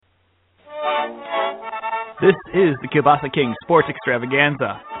This is the Kielbasa King Sports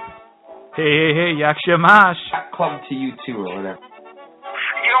Extravaganza. Hey, Yakshamash. Club to you too, or whatever.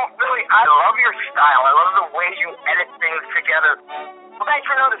 You know, really, I love your style. I love the way you edit things together. Well, thanks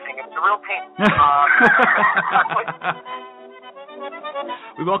for noticing. It's a real team.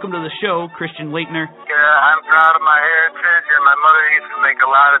 We welcome to the show Christian Leitner. Yeah, I'm proud of my heritage, and my mother used to make a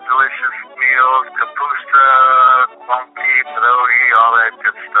lot of delicious meals, kapusta, funky, pierogi, all that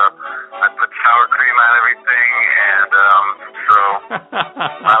good stuff. I put sour cream on everything, and so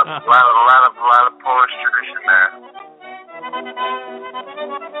a lot of Polish tradition there.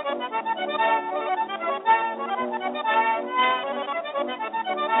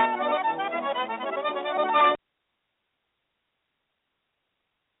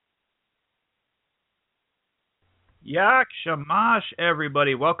 Yak Shamash,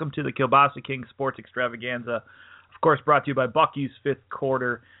 everybody. Welcome to the Kielbasa King Sports Extravaganza. Of course, brought to you by Bucky's Fifth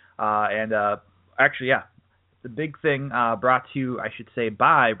Quarter. The big thing brought to you, I should say,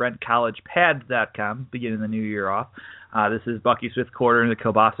 by RentCollegePads.com, beginning the new year off. This is Bucky's Fifth Quarter and the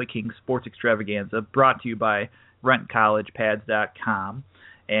Kielbasa King Sports Extravaganza, brought to you by RentCollegePads.com.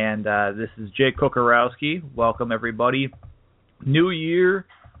 And this is Jake Kokorowski. Welcome, everybody. New year.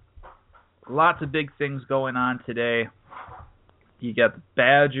 Lots of big things going on today. You got the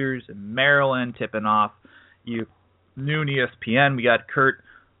Badgers and Maryland tipping off. Noon ESPN. We got Kurt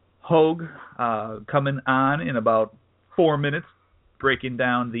Hogue coming on in about 4 minutes, breaking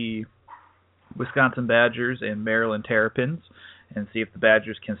down the Wisconsin Badgers and Maryland Terrapins and see if the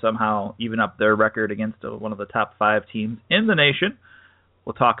Badgers can somehow even up their record against one of the top 5 teams in the nation.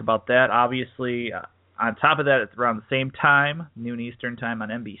 We'll talk about that. Obviously, on top of that, it's around the same time, noon Eastern time on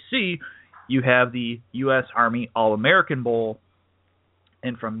NBC, you have the U.S. Army All-American Bowl,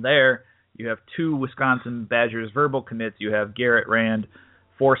 and from there, you have 2 Wisconsin Badgers verbal commits. You have Garrett Rand,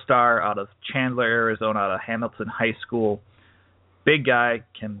 4-star out of Chandler, Arizona, out of Hamilton High School. Big guy,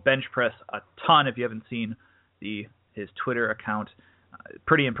 can bench press a ton. If you haven't seen his Twitter account,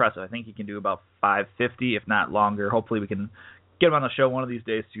 pretty impressive. I think he can do about 550, if not longer. Hopefully we can get him on the show one of these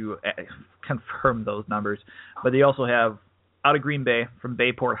days to confirm those numbers. But they also have, out of Green Bay, from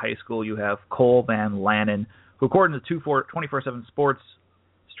Bayport High School, you have Cole Van Lanen, who, according to 24/7 Sports,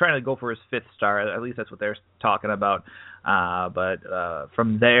 is trying to go for his 5th star. At least that's what they're talking about. But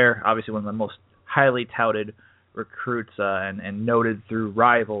from there, obviously one of the most highly touted recruits and noted through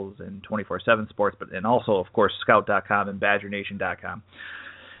Rivals and 24/7 Sports, and also, of course, Scout.com and BadgerNation.com.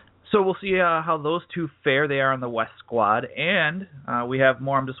 So we'll see how those 2 fare. They are on the West squad. And we have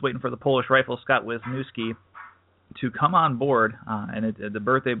more. I'm just waiting for the Polish rifle, Scott Wisniewski, to come on board, and the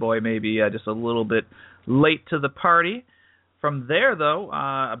birthday boy may be just a little bit late to the party. From there, though,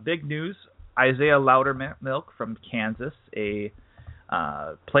 big news, Isaiahh Loudermilk from Kansas,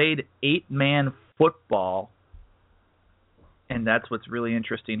 played 8-man football, and that's what's really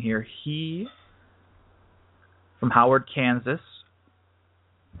interesting here. He, from Howard, Kansas,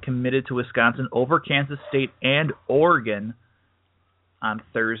 committed to Wisconsin over Kansas State and Oregon on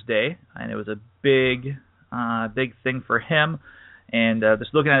Thursday, and it was a big thing for him. And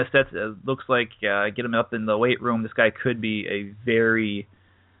just looking at his stats, it looks like get him up in the weight room. This guy could be a very,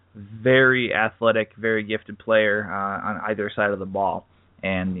 very athletic, very gifted player on either side of the ball.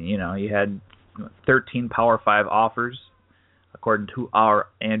 And, he had 13 Power 5 offers, according to our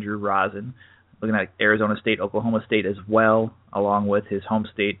Andrew Rosen. Looking at Arizona State, Oklahoma State as well, along with his home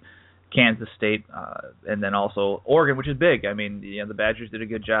state, Kansas State, and then also Oregon, which is big. I mean, the Badgers did a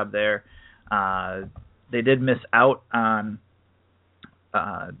good job there. They did miss out on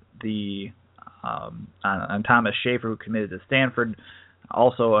on Thomas Schaefer, who committed to Stanford,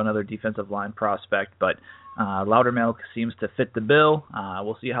 also another defensive line prospect. But Loudermilk seems to fit the bill.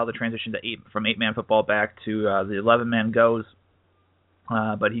 We'll see how the transition from 8-man football back to the 11-man goes.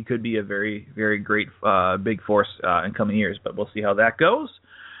 But he could be a very, very great big force in coming years. But we'll see how that goes.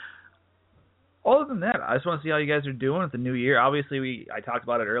 Other than that, I just want to see how you guys are doing with the new year. Obviously, I talked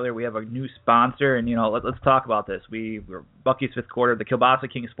about it earlier. We have a new sponsor, and let's talk about this. We're Bucky's Fifth Quarter, the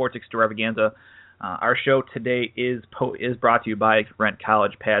Kielbasa King Sports Extravaganza. Our show today is brought to you by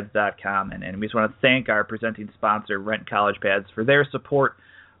RentCollegePads.com, and we just want to thank our presenting sponsor, Rent College Pads, for their support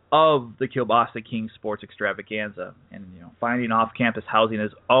of the Kielbasa King Sports Extravaganza. And finding off-campus housing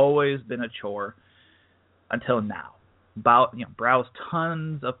has always been a chore until now. Browse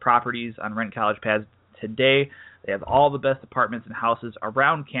tons of properties on Rent College Pads today. They have all the best apartments and houses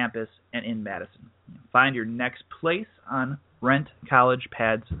around campus and in Madison. Find your next place on Rent College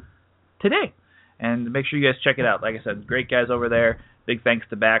Pads today. And make sure you guys check it out. Like I said, great guys over there. Big thanks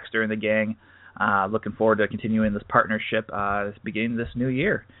to Baxter and the gang. Looking forward to continuing this partnership beginning this new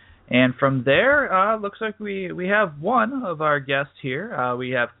year. And from there, looks like we have one of our guests here. We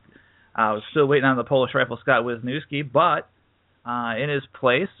have still waiting on the Polish Rifle Scott Wisniewski, but in his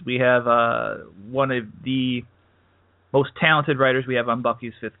place, we have one of the most talented writers we have on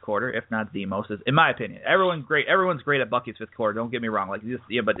Bucky's Fifth Quarter, if not the most, in my opinion. Everyone's great at Bucky's Fifth Quarter. Don't get me wrong.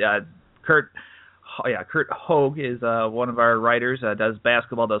 But Kurt Hogue is one of our writers. Does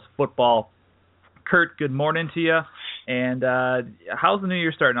basketball, does football. Kurt, good morning to you. And how's the new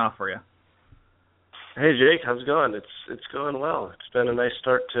year starting off for you? Hey Jake, how's it going? It's going well. It's been a nice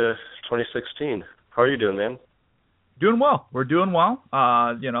start to 2016. How are you doing, man? Doing well. We're doing well.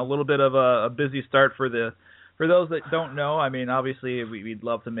 A little bit of a busy start for those that don't know. I mean, obviously, we'd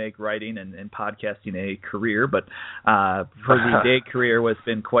love to make writing and podcasting a career, but for the day career, it's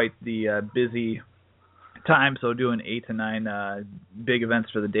been quite the busy time. So doing 8 to 9 big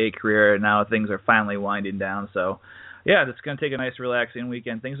events for the day career, and now things are finally winding down. So, yeah, it's going to take a nice, relaxing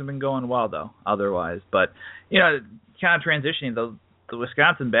weekend. Things have been going well, though, otherwise. But, kind of transitioning, the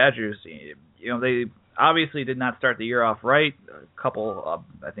Wisconsin Badgers, they obviously did not start the year off right. A couple of,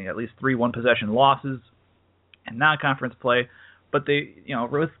 I think, at least 3 one-possession losses and non-conference play. But they,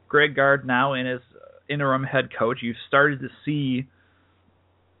 with Greg Gard now in his interim head coach, you've started to see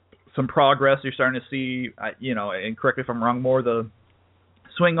some progress. You're starting to see, and correct me if I'm wrong, more of the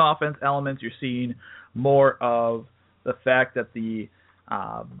swing offense elements. You're seeing more of the fact that you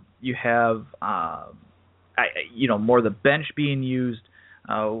have more of the bench being used.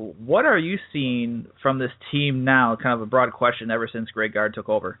 What are you seeing from this team now? Kind of a broad question ever since Greg Gard took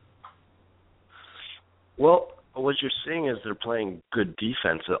over. Well, what you're seeing is they're playing good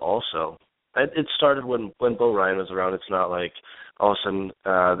defense also. It started when Bo Ryan was around. It's not like all of a sudden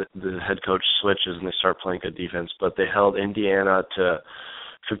the head coach switches and they start playing good defense, but they held Indiana to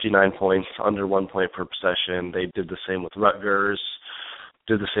 59 points, under 1 point per possession. They did the same with Rutgers,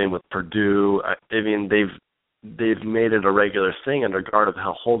 did the same with Purdue. I mean, they've made it a regular thing under Gard of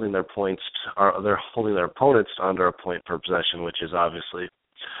how holding their points, they're holding their opponents to under a point per possession, which is obviously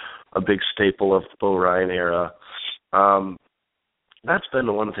a big staple of the Bo Ryan era. That's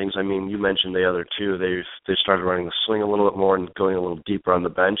been one of the things. I mean, you mentioned the other two. They started running the swing a little bit more and going a little deeper on the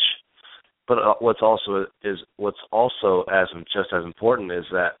bench. But what's also just as important is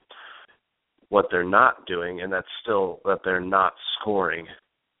that what they're not doing, and that's still that they're not scoring.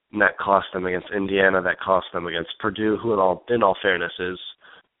 And that cost them against Indiana. That cost them against Purdue, who in all fairness is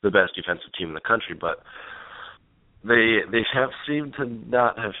the best defensive team in the country. But they have seemed to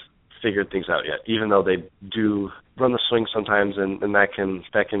not have figured things out yet, even though they do run the swing sometimes, and that can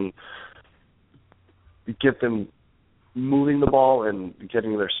get them moving the ball and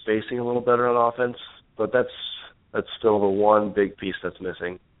getting their spacing a little better on offense. But that's still the one big piece that's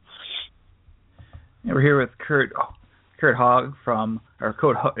missing. And we're here with Kurt Hogue from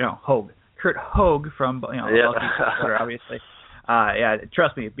obviously.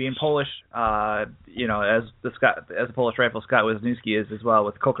 Trust me, being Polish, as the Polish Rifle Scott Wisniewski is as well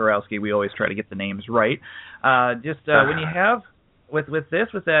with Kokorowski, we always try to get the names right. When you have with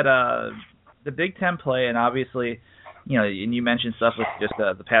that the Big Ten play, and obviously, and you mentioned stuff with just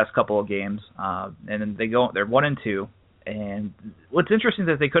the past couple of games, and then they're 1-2, and what's interesting is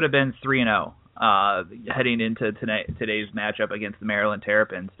that they could have been 3-0 heading into today's matchup against the Maryland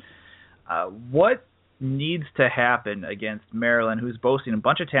Terrapins. What needs to happen against Maryland, who's boasting a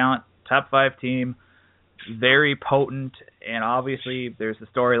bunch of talent, top 5 team, very potent, and obviously there's the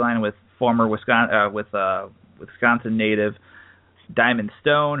storyline with former Wisconsin native Diamond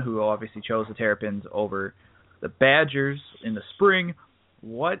Stone, who obviously chose the Terrapins over the Badgers in the spring.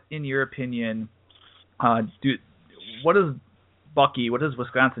 What, in your opinion, what does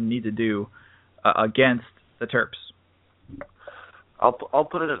Wisconsin need to do against the Terps? I'll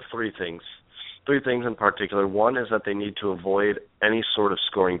put it at 3 things. 3 things in particular. One is that they need to avoid any sort of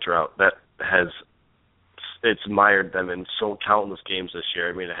scoring drought that it's mired them in so countless games this year.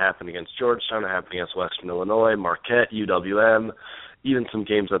 I mean, it happened against Georgetown, it happened against Western Illinois, Marquette, UWM, even some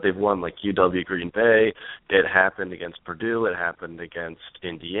games that they've won like UW Green Bay. It happened against Purdue. It happened against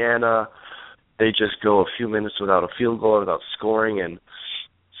Indiana. They just go a few minutes without a field goal, without scoring, and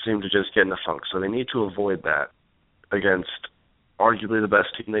seem to just get in a funk. So they need to avoid that against arguably the best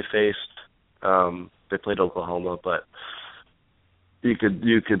team they faced. They played Oklahoma, but you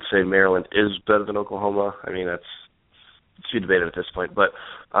could say Maryland is better than Oklahoma. I mean, it's to be debated at this point. But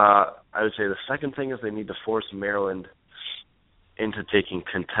I would say the second thing is they need to force Maryland into taking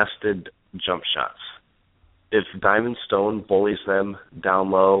contested jump shots. If Diamond Stone bullies them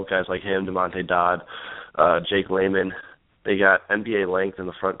down low, guys like him, DeMonte Dodd, Jake Layman, they got NBA length in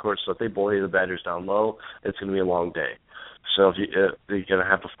the front court, so if they bully the Badgers down low, it's going to be a long day. So if you're going to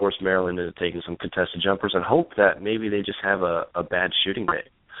have to force Maryland into taking some contested jumpers and hope that maybe they just have a bad shooting day.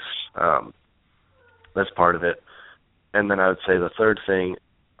 That's part of it. And then I would say the third thing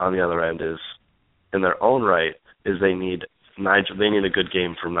on the other end is, in their own right, is they need a good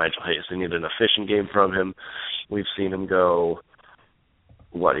game from Nigel Hayes. They need an efficient game from him. We've seen him go,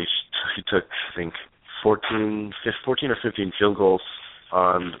 he took, I think, 14 or 15 field goals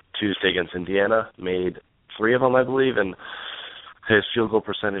on Tuesday against Indiana, made 3 of them, I believe, and his field goal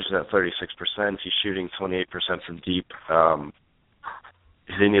percentage is at 36%. He's shooting 28% from deep.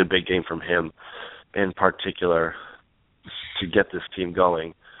 They need a big game from him in particular to get this team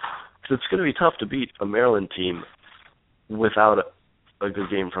going. Because it's going to be tough to beat a Maryland team without a good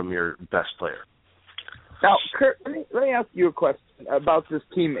game from your best player. Now, Kurt, let me ask you a question about this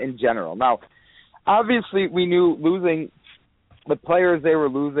team in general. Now, obviously, we knew losing the players they were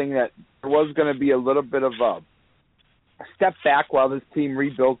losing, that there was going to be a little bit of a step back while this team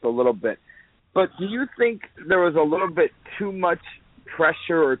rebuilt a little bit. But do you think there was a little bit too much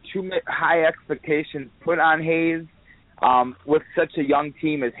pressure or too high expectations put on Hayes with such a young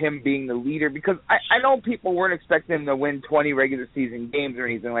team as him being the leader? Because I know people weren't expecting him to win 20 regular season games or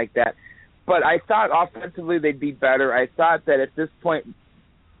anything like that, but I thought offensively they'd be better. I thought that at this point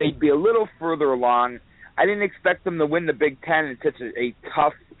they'd be a little further along. I didn't expect them to win the Big Ten in such a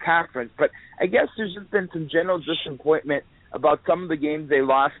tough conference, but I guess there's just been some general disappointment about some of the games they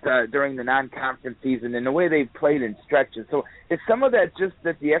lost during the non-conference season and the way they played in stretches. So is some of that just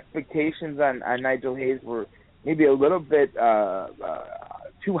that the expectations on Nigel Hayes were maybe a little bit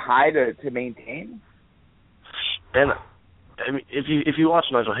too high to maintain? And I mean, if you watch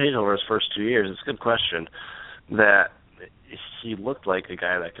Nigel Hayes over his first 2 years, it's a good question that he looked like a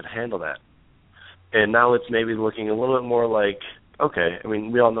guy that could handle that. And now it's maybe looking a little bit more like, okay, I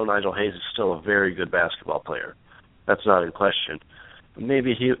mean, we all know Nigel Hayes is still a very good basketball player. That's not in question. But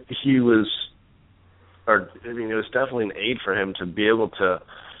maybe he was, or I mean, it was definitely an aid for him to be able to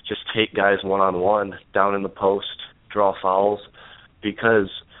just take guys one-on-one down in the post, draw fouls, because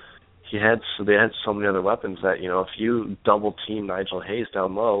they had so many other weapons that, you know, if you double-team Nigel Hayes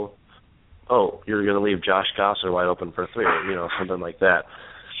down low, you're going to leave Josh Gosser wide open for 3, or, you know, something like that.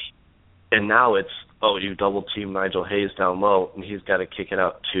 And now it's, you double-team Nigel Hayes down low, and he's got to kick it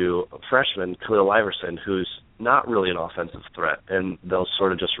out to a freshman, Khalil Iverson, who's not really an offensive threat, and they'll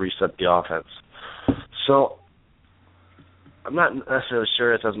sort of just reset the offense. So I'm not necessarily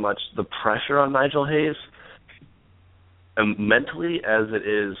sure it's as much the pressure on Nigel Hayes mentally as it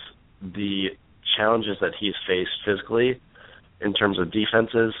is the challenges that he's faced physically in terms of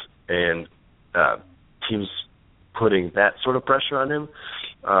defenses and teams putting that sort of pressure on him.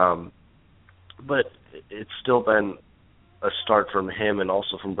 But it's still been a start from him and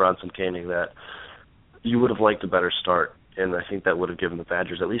also from Bronson Koenig that you would have liked a better start, and I think that would have given the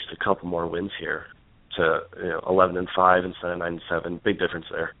Badgers at least a couple more wins here to 11-5 instead of 9-7. Big difference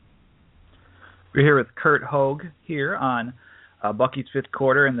there. We're here with Kurt Hogue here on Bucky's Fifth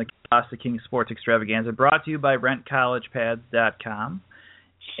Quarter and the Casa King Sports Extravaganza, brought to you by RentCollegePads.com.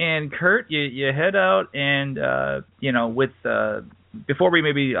 And Kurt, you head out and before we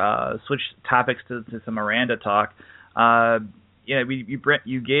maybe switch topics to some Aranda talk,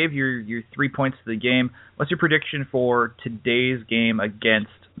 you gave your 3 points to the game. What's your prediction for today's game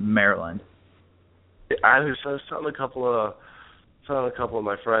against Maryland? I was telling a couple of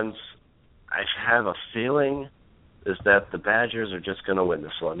my friends, I have a feeling is that the Badgers are just going to win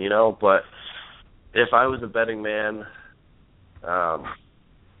this one, But if I was a betting man,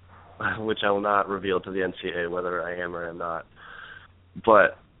 which I will not reveal to the NCAA whether I am or am not,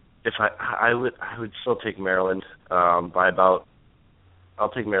 but if I would still take Maryland I'll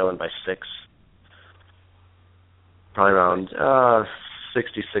take Maryland by 6, probably around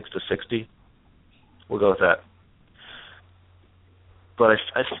 66-60. We'll go with that. But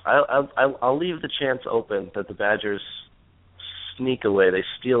I'll leave the chance open that the Badgers sneak away. They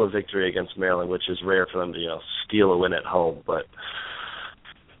steal a victory against Maryland, which is rare for them to steal a win at home. But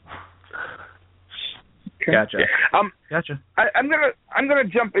Gotcha. I'm gonna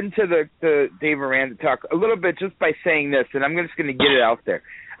jump into the Dave Aranda talk a little bit just by saying this, and I'm just gonna get it out there.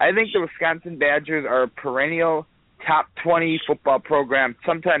 I think the Wisconsin Badgers are a perennial top 20 football program,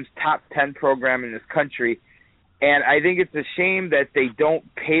 sometimes top 10 program in this country, and I think it's a shame that they don't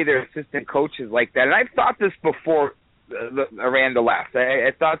pay their assistant coaches like that. And I've thought this before Aranda left.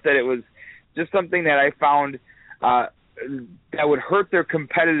 I thought that it was just something that I found that would hurt their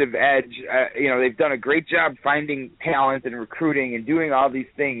competitive edge. They've done a great job finding talent and recruiting and doing all these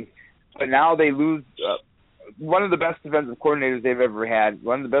things, but now they lose one of the best defensive coordinators they've ever had,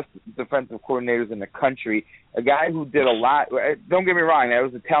 one of the best defensive coordinators in the country, a guy who did a lot. Don't get me wrong, that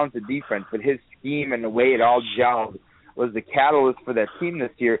was a talented defense, but his scheme and the way it all gelled was the catalyst for that team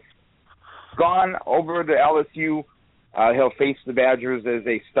this year. Gone over to LSU. He'll face the Badgers as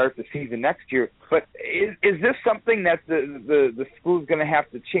they start the season next year. But is this something that the school's going to have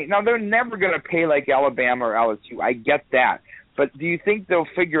to change? Now, they're never going to pay like Alabama or LSU. I get that. But do you think they'll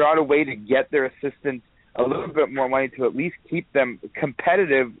figure out a way to get their assistants a little bit more money to at least keep them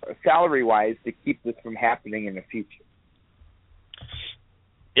competitive salary-wise to keep this from happening in the future?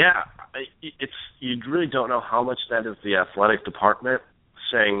 Yeah, you really don't know how much that is the athletic department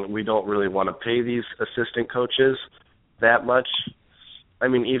saying we don't really want to pay these assistant coaches that much. I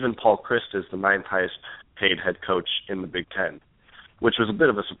mean, even Paul Chryst is the 9th highest paid head coach in the Big Ten, which was a bit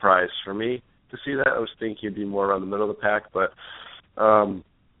of a surprise for me to see that. I was thinking he'd be more around the middle of the pack, but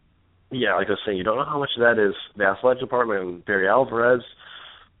yeah, like I was saying, you don't know how much of that is the athletic department and Barry Alvarez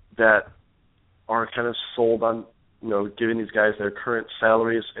that are kind of sold on, giving these guys their current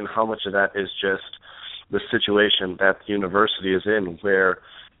salaries, and how much of that is just the situation that the university is in, where,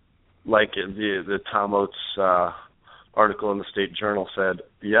 like the Tom Oates article in the State Journal said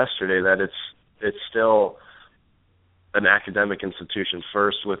yesterday, that it's still an academic institution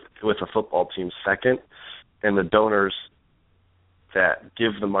first, with a football team second, and the donors that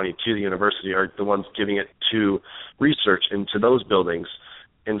give the money to the university are the ones giving it to research into those buildings,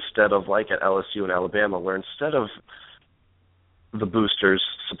 instead of like at LSU and Alabama, where instead of the boosters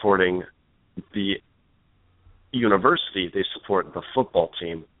supporting the university, they support the football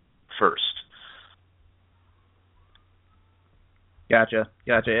team first. Gotcha.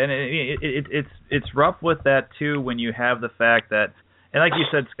 And it's rough with that too, when you have the fact that, and like you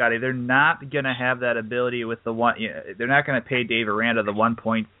said, Scotty, they're not going to have that ability with the one. They're not going to pay Dave Aranda the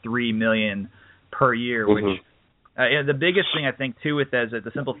 $1.3 million per year, which the biggest thing I think too with that is that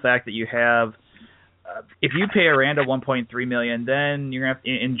the simple fact that you have, if you pay Aranda $1.3 million, then you're gonna have,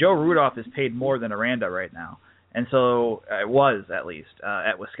 and Joe Rudolph is paid more than Aranda right now, and so it was at least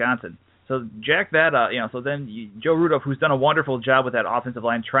at Wisconsin. So jack that up, so then Joe Rudolph, who's done a wonderful job with that offensive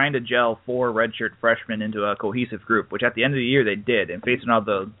line, trying to gel 4 redshirt freshmen into a cohesive group, which at the end of the year they did, and facing all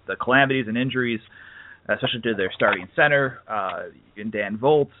the calamities and injuries, especially to their starting center, and Dan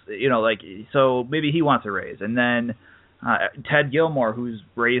Volz, so maybe he wants a raise. And then Ted Gilmore, who's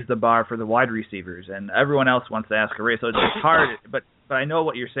raised the bar for the wide receivers, and everyone else wants to ask a raise. So it's hard, but I know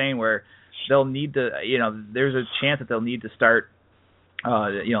what you're saying, where they'll need to, there's a chance that they'll need to start,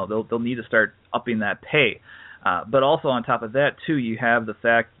 they'll need to start upping that pay. But also on top of that too, you have the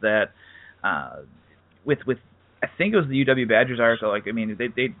fact that with I think it was the UW Badgers article.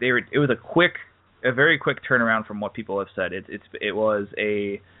 It was a very quick turnaround from what people have said. It was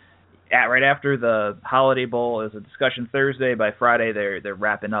right after the Holiday Bowl. It was a discussion Thursday. By Friday, they're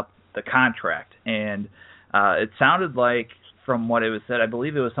wrapping up the contract, and it sounded like, from what it was said, I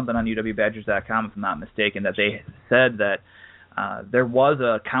believe it was something on UWBadgers.com, if I'm not mistaken, that they said that there was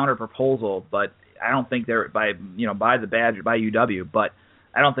a counter proposal, but I don't think by the Badger, by UW, but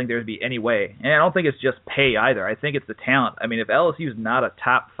I don't think there'd be any way, and I don't think it's just pay either. I think it's the talent. I mean, if LSU is not a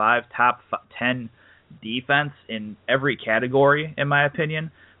top 5, top 10 defense in every category, in my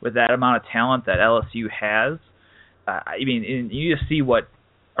opinion, with that amount of talent that LSU has, you just see what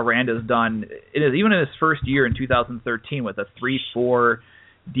Aranda's done. It is even in his first year in 2013 with a 3-4,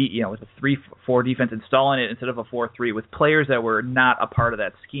 with a 3-4 defense, installing it instead of a 4-3 with players that were not a part of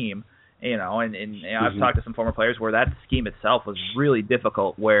that scheme. I've talked to some former players where that scheme itself was really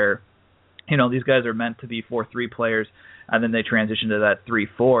difficult, where these guys are meant to be 4-3 players, and then they transitioned to that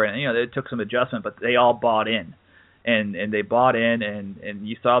 3-4, and it took some adjustment, but they all bought in, and they bought in, and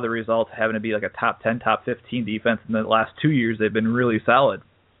you saw the results, having to be like a top 10, top 15 defense. In the last 2 years, they've been really solid,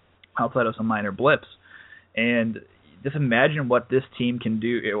 outside of some minor blips. And just imagine what this team can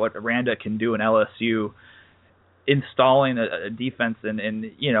do, what Aranda can do in LSU, installing a defense, and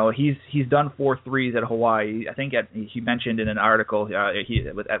he's done 4-3s at Hawaii. I think he mentioned in an article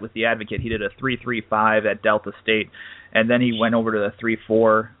with the Advocate, he did a 3-3-5 at Delta State, and then he went over to the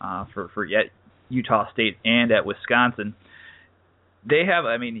 3-4 for Utah State and at Wisconsin. They have,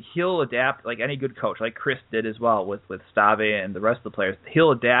 he'll adapt like any good coach, like Chris did as well with Stave and the rest of the players.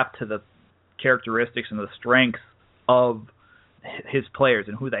 He'll adapt to the characteristics and the strengths of his players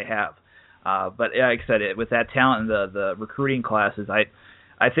and who they have. But like I said, with that talent and the recruiting classes,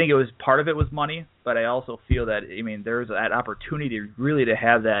 I think it was part of it was money, but I also feel that there's that opportunity really to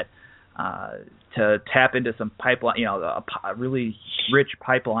have that to tap into some pipeline, a really rich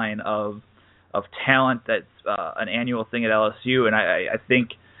pipeline of talent that's an annual thing at LSU, and I think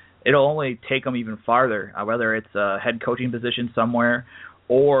it'll only take them even farther, whether it's a head coaching position somewhere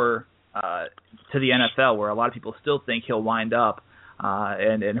or to the NFL, where a lot of people still think he'll wind up.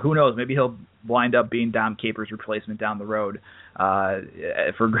 And who knows, maybe he'll wind up being Dom Capers' replacement down the road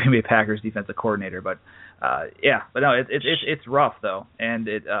for Green Bay Packers defensive coordinator. But but no, it's rough though, and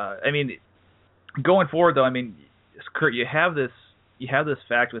going forward though, Kurt, you have this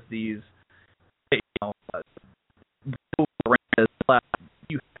fact with these,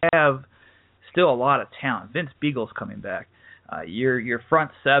 you have still a lot of talent. Vince Beagle's coming back. Your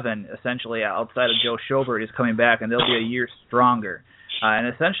front seven, essentially outside of Joe Schobert, is coming back, and they'll be a year stronger.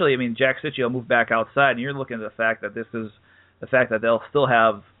 And essentially, Jack Sitchie will move back outside, and you're looking at the fact that they'll still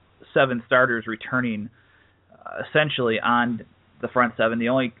have 7 starters returning, essentially on the front seven. The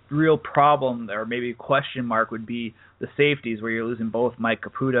only real problem, or maybe question mark, would be the safeties, where you're losing both Mike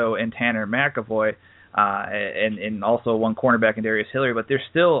Caputo and Tanner McAvoy, and also one cornerback in Darius Hillary. But they're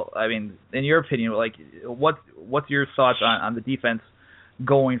still, in your opinion, what's your thoughts on the defense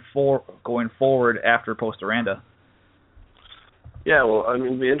going forward after post Aranda? Yeah, well,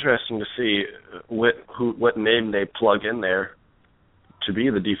 it'd be interesting to see what name they plug in there to be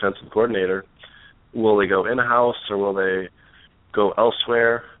the defensive coordinator. Will they go in-house, or will they go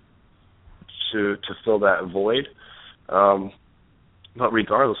elsewhere to fill that void? But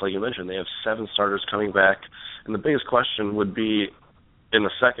regardless, like you mentioned, they have 7 starters coming back, and the biggest question would be in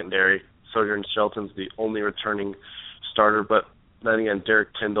the secondary. Sojourn Shelton's the only returning starter, but then again, Derek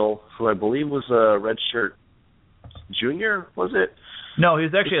Tyndall, who I believe was a redshirt junior, was it? No, he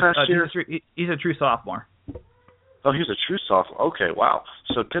was actually he's a true sophomore. Oh, he's a true sophomore. Okay, wow.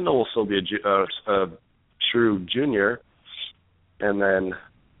 So Tyndall will still be a true junior, and then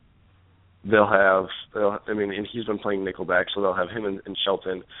and he's been playing nickelback, so they'll have him and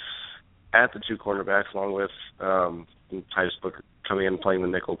Shelton at the 2 cornerbacks, along with Titus Booker coming in and playing the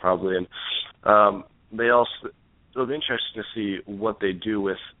nickel probably. And it'll be interesting to see what they do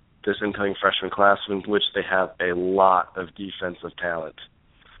with this incoming freshman class, in which they have a lot of defensive talent.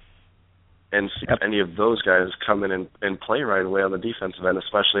 And see if any of those guys come in and play right away on the defensive end,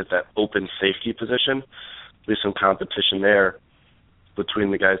 especially at that open safety position. There'll be some competition there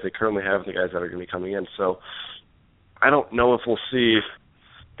between the guys they currently have and the guys that are going to be coming in. So I don't know if we'll see,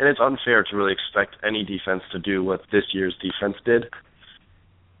 and it's unfair to really expect any defense to do what this year's defense did,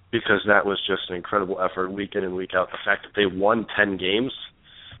 because that was just an incredible effort week in and week out. The fact that they won 10 games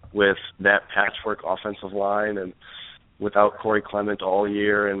with that patchwork offensive line and without Corey Clement all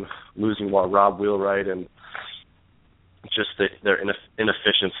year and losing Rob Wheelwright, and just their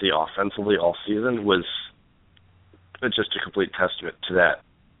inefficiency offensively all season was just a complete testament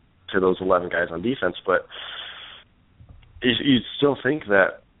to those 11 guys on defense. But you'd still think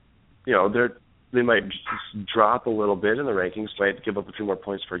that, they might drop a little bit in the rankings, might give up a few more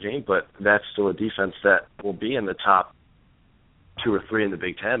points per game, but that's still a defense that will be in the top 2 or 3 in the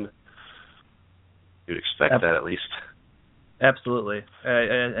Big Ten. You'd expect that at least. Absolutely.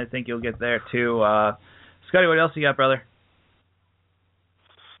 I think you'll get there too. Scotty, what else you got, brother?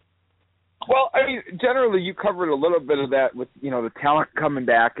 Well, generally you covered a little bit of that with, the talent coming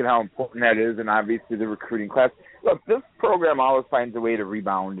back and how important that is, and obviously the recruiting class. Look, this program always finds a way to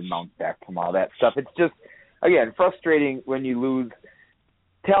rebound and bounce back from all that stuff. It's just, again, frustrating when you lose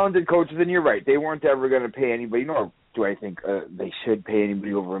talented coaches, and you're right, they weren't ever going to pay anybody, nor do I think they should pay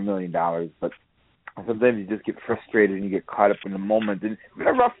anybody over $1 million, but sometimes you just get frustrated and you get caught up in the moment. And it's been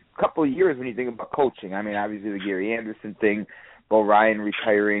a rough couple of years when you think about coaching. Obviously the Gary Anderson thing, Bo Ryan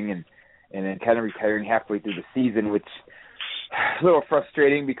retiring, and then kind of retiring halfway through the season, which is a little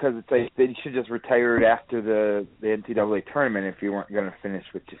frustrating because it's like they should just retire it after the NCAA tournament if you weren't going to finish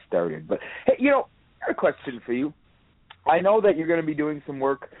what you started. But, hey, I have a question for you. I know that you're going to be doing some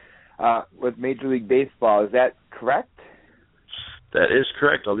work with Major League Baseball. Is that correct? That is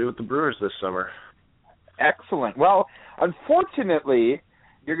correct. I'll be with the Brewers this summer. Excellent. Well, unfortunately,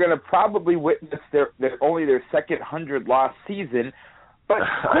 you're going to probably witness only their second 100-loss season. But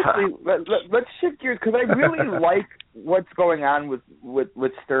quickly, let's shift gears, because I really like what's going on with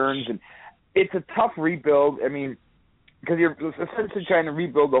Stearns, and it's a tough rebuild. Because you're essentially trying to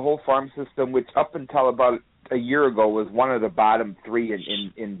rebuild the whole farm system, which up until about a year ago was one of the bottom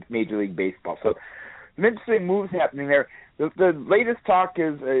 3 in Major League Baseball. So some interesting moves happening there. The latest talk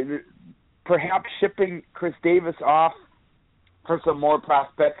is perhaps shipping Chris Davis off for some more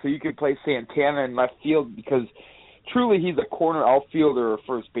prospects so you can play Santana in left field, because truly he's a corner outfielder or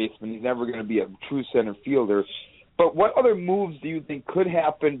first baseman. He's never going to be a true center fielder. But what other moves do you think could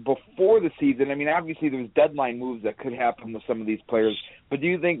happen before the season? Obviously there's deadline moves that could happen with some of these players, but do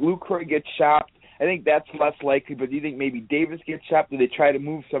you think Lucroy gets shopped? I think that's less likely, but do you think maybe Davis gets chopped? Do they try to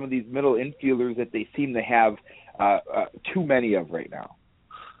move some of these middle infielders that they seem to have too many of right now?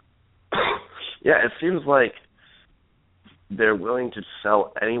 Yeah, it seems like they're willing to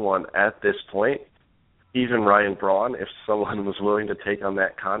sell anyone at this point, even Ryan Braun, if someone was willing to take on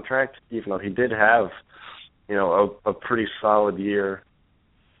that contract, even though he did have, a pretty solid year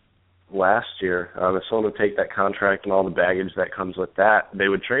last year. If someone would take that contract and all the baggage that comes with that, they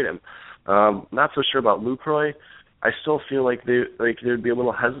would trade him. Not so sure about Lucroy. I still feel like they'd be a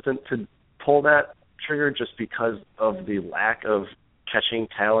little hesitant to pull that trigger just because of the lack of catching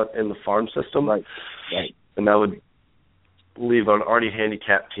talent in the farm system. Right. And that would leave an already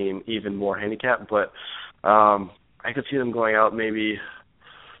handicapped team even more handicapped. But I could see them going out, maybe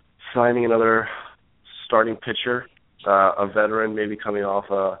signing another starting pitcher, a veteran, maybe coming off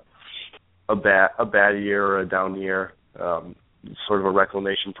a bad year or a down year, sort of a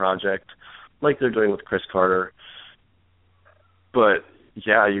reclamation project like they're doing with Chris Carter. But,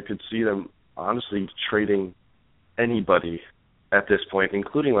 yeah, you could see them honestly trading anybody at this point,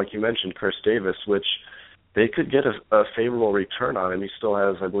 including, like you mentioned, Chris Davis, which they could get a favorable return on him. He still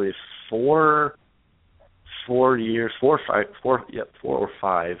has, I believe, 4 years,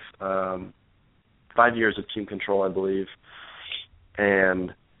 5 years of team control, I believe.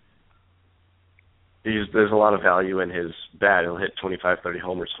 And there's a lot of value in his bat. He'll hit 25, 30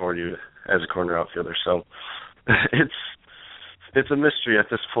 homers for you as a corner outfielder. So it's a mystery at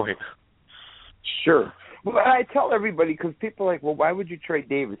this point. Sure. Well, I tell everybody, because people are like, well, why would you trade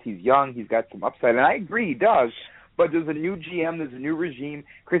Davis? He's young. He's got some upside. And I agree, he does. But there's a new GM. There's a new regime.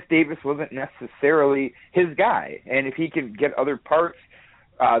 Chris Davis wasn't necessarily his guy. And if he can get other parts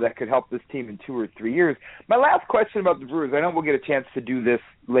that could help this team in 2 or 3 years. My last question about the Brewers, I know we'll get a chance to do this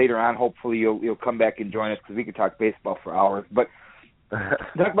later on. Hopefully you'll come back and join us because we could talk baseball for hours. But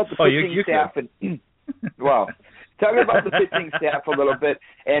talk about the pitching staff. Well, talking about the pitching staff a little bit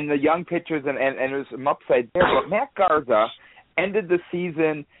and the young pitchers, and there's some upside there. But Matt Garza ended the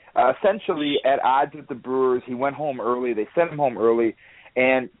season essentially at odds with the Brewers. He went home early. They sent him home early.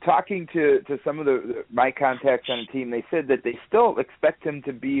 And talking to some of my contacts on the team, they said that they still expect him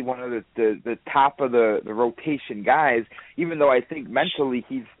to be one of the top of the rotation guys, even though I think mentally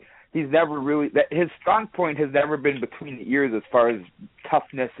he's never really – his strong point has never been between the ears as far as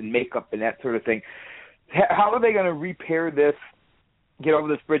toughness and makeup and that sort of thing. How are they going to repair this, get over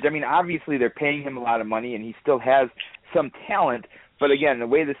this bridge? I mean, obviously they're paying him a lot of money and he still has some talent, but again, the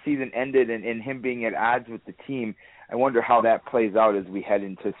way the season ended and him being at odds with the team – I wonder how that plays out as we head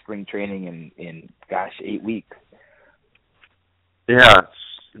into spring training in 8 weeks. Yeah,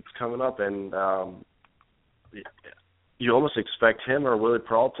 it's coming up, and you almost expect him or Willie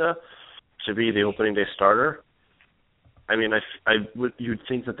Peralta to be the opening day starter. I mean, you'd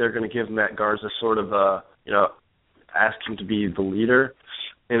think that they're going to give Matt Garza sort of ask him to be the leader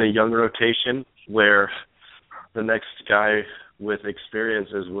in a young rotation where the next guy with experience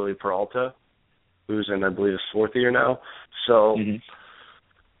is Willie Peralta, who's in, I believe, his 4th year now. So,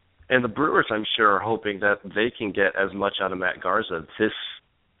 and the Brewers, I'm sure, are hoping that they can get as much out of Matt Garza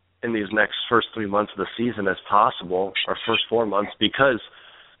in these next first 3 months of the season as possible, or first 4 months, because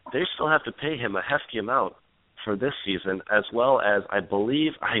they still have to pay him a hefty amount for this season, as well as, I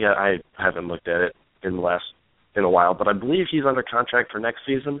believe, I haven't looked at it in a while, but I believe he's under contract for next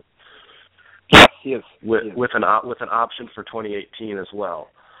season. Yes, he is. With an option for 2018 as well,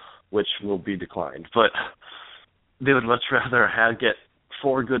 which will be declined. But they would much rather get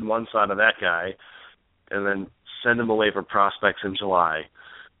 4 good months out of that guy and then send him away for prospects in July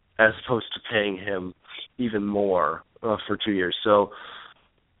as opposed to paying him even more for 2 years. So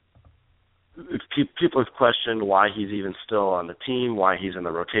people have questioned why he's even still on the team, why he's in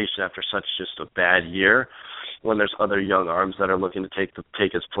the rotation after such just a bad year when there's other young arms that are looking to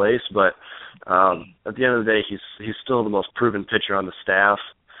take his place. But at the end of the day, he's still the most proven pitcher on the staff.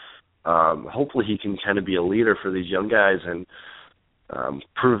 Hopefully he can kind of be a leader for these young guys and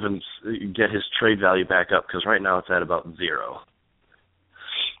prove and get his trade value back up, because right now it's at about 0.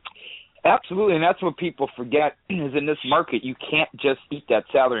 Absolutely, and that's what people forget is in this market you can't just eat that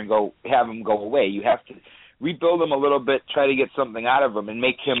salary and have him go away. You have to rebuild him a little bit, try to get something out of him, and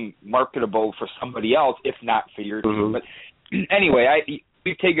make him marketable for somebody else, if not for your team. But anyway,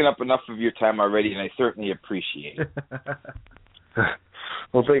 we've taken up enough of your time already, and I certainly appreciate it.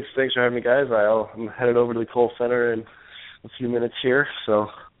 Well, thanks for having me, guys. I'm headed over to the Kohl Center in a few minutes here. So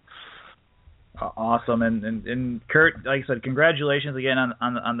awesome, and Kurt, like I said, congratulations again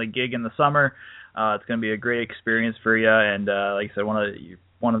on the gig in the summer. It's going to be a great experience for you, and like I said,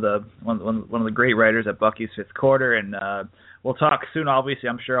 one of the great writers at Bucky's Fifth Quarter, and we'll talk soon. Obviously,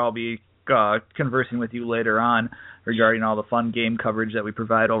 I'm sure I'll be conversing with you later on regarding all the fun game coverage that we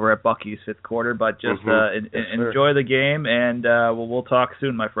provide over at Bucky's Fifth Quarter. But just enjoy the game, and we'll talk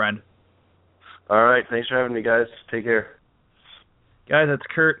soon, my friend. All right. Thanks for having me, guys. Take care. Guys, that's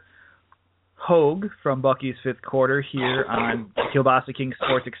Kurt Hogue from Bucky's Fifth Quarter here on Kielbasa King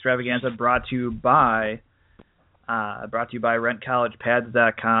Sports Extravaganza, brought to you by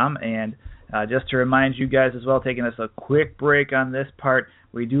RentCollegePads.com. And just to remind you guys as well, taking us a quick break on this part,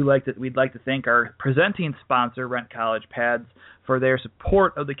 we'd like to thank our presenting sponsor, Rent College Pads, for their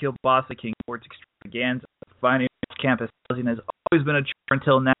support of the Kielbasa King Sports Extravaganza. Finding campus housing has always been a chore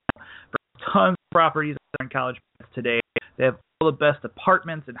until now. For tons of properties at Rent College Pads today, they have all the best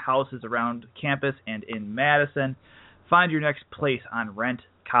apartments and houses around campus and in Madison. Find your next place on Rent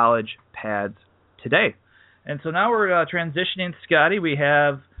College Pads today. And so now we're transitioning, Scotty. We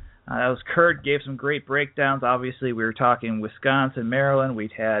have that was Kurt, gave some great breakdowns. Obviously, we were talking Wisconsin, Maryland.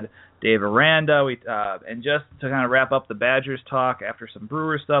 We'd had Dave Aranda. And just to kind of wrap up the Badgers talk after some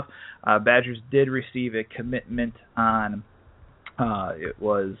Brewer stuff, Badgers did receive a commitment on, it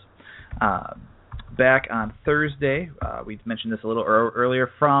was back on Thursday. We mentioned this a little earlier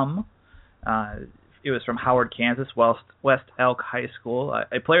from, it was from Howard, Kansas, West Elk High School.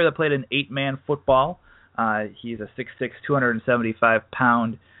 A player that played an 8-man football. He's a 6'6",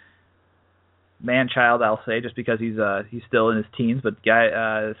 275-pound man-child, I'll say, just because he's still in his teens. But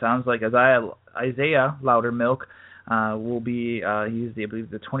guy sounds like Isaiahh Loudermilk will be he's I believe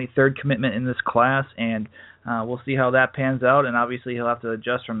the 23rd commitment in this class, and we'll see how that pans out. And obviously he'll have to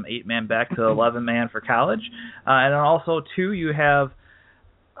adjust from 8-man back to 11-man for college. And then also too, you have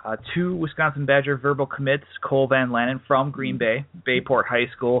two Wisconsin Badger verbal commits: Cole Van Lanen from Green Bay, Bayport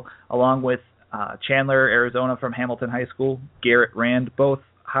High School, along with Chandler, Arizona from Hamilton High School, Garrett Rand, both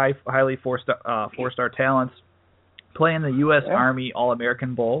highly four-star talents, play in the U.S. Army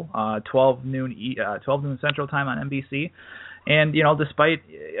All-American Bowl, 12 noon Central Time on NBC. And, despite,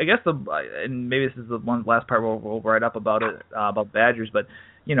 I guess, and maybe this is the one last part we'll write up about it, about Badgers, but,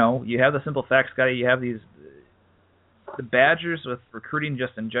 you have the simple facts, Scotty. You have the Badgers with recruiting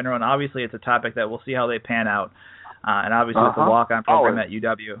just in general, and obviously it's a topic that we'll see how they pan out. And obviously with the walk-on program at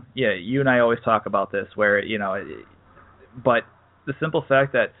UW. Yeah, you and I always talk about this, where, but the simple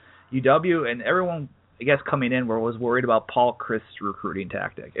fact that UW and everyone, I guess, coming in was worried about Paul Chryst's recruiting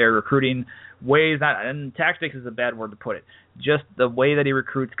tactic, or recruiting ways. And tactics is a bad word to put it. Just the way that he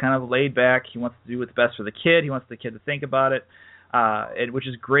recruits, kind of laid back. He wants to do what's best for the kid. He wants the kid to think about it, which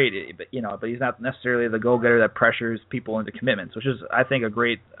is great. But he's not necessarily the go-getter that pressures people into commitments, which is I think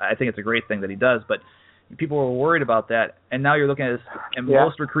it's a great thing that he does. But people were worried about that, and now you're looking at this, and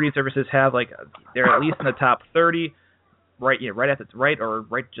most recruiting services have they're at least in the top 30. Right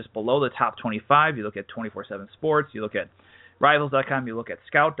just below the top 25. You look at 24/7 Sports. You look at Rivals.com. You look at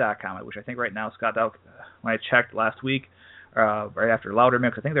Scout.com, which I think right now Scout, when I checked last week, right after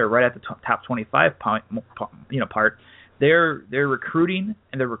Loudermilk, I think they're right at the top 25 part. They're recruiting,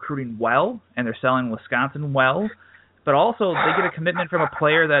 and they're recruiting well, and they're selling Wisconsin well, but also they get a commitment from a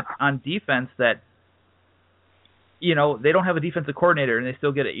player that on defense that they don't have a defensive coordinator, and they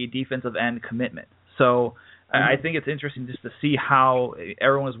still get a defensive end commitment. So I think it's interesting just to see how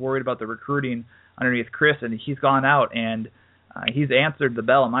everyone was worried about the recruiting underneath Chris, and he's gone out and he's answered the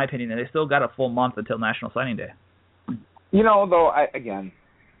bell, in my opinion, and they still got a full month until National Signing Day. Though, again,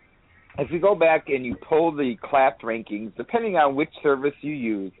 if you go back and you pull the class rankings, depending on which service you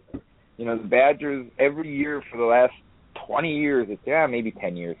use, the Badgers every year for the last 20 years, maybe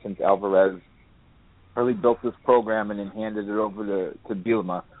 10 years since Alvarez really built this program and then handed it over to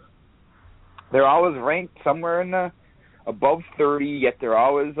Bielema. They're always ranked somewhere in the above 30, yet they're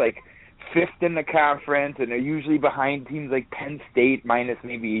always fifth in the conference, and they're usually behind teams like Penn State, minus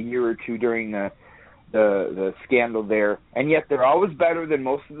maybe a year or two during the scandal there. And yet they're always better than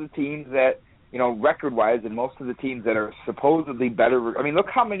most of the teams that, record-wise, and most of the teams that are supposedly better. I mean, look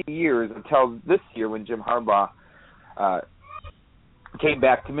how many years until this year when Jim Harbaugh came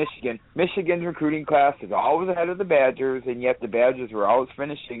back to Michigan. Michigan's recruiting class is always ahead of the Badgers, and yet the Badgers were always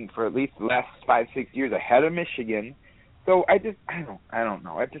finishing for at least the last 5-6 years ahead of Michigan. So I don't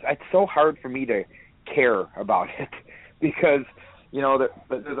know. It's so hard for me to care about it because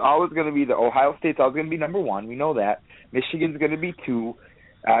there's always going to be Ohio State's always going to be number 1. We know that. Michigan's going to be 2.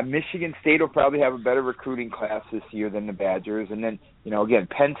 Michigan State will probably have a better recruiting class this year than the Badgers. And then, again,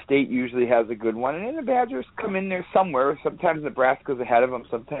 Penn State usually has a good one. And then the Badgers come in there somewhere. Sometimes Nebraska's ahead of them,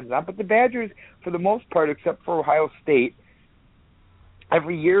 sometimes not. But the Badgers, for the most part, except for Ohio State,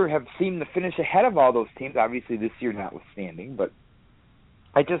 every year have seemed to finish ahead of all those teams. Obviously, this year notwithstanding. But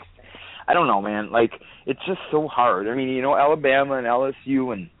I don't know, man. It's just so hard. I mean, Alabama and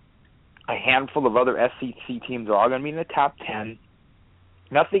LSU and a handful of other SEC teams are all going to be in the top 10.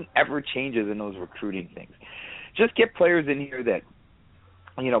 Nothing ever changes in those recruiting things. Just get players in here that,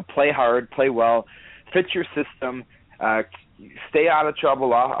 play hard, play well, fit your system, stay out of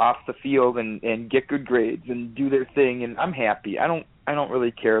trouble off the field, and get good grades and do their thing. And I'm happy. I don't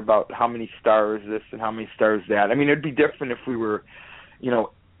really care about how many stars this and how many stars that. I mean, it'd be different if we were,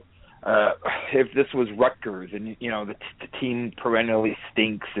 if this was Rutgers and the team perennially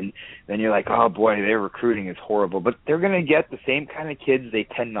stinks, and then you're like, oh boy, their recruiting is horrible. But they're going to get the same kind of kids they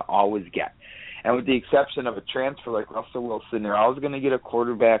tend to always get. And with the exception of a transfer like Russell Wilson, they're always going to get a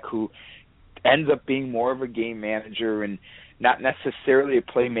quarterback who ends up being more of a game manager and not necessarily a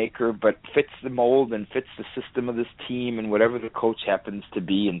playmaker, but fits the mold and fits the system of this team and whatever the coach happens to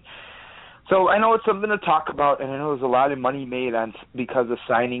be. And so I know it's something to talk about, and I know there's a lot of money made on because of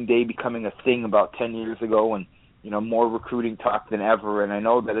signing day becoming a thing about 10 years ago, and more recruiting talk than ever. And I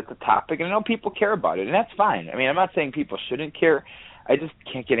know that it's a topic, and I know people care about it, and that's fine. I mean, I'm not saying people shouldn't care. I just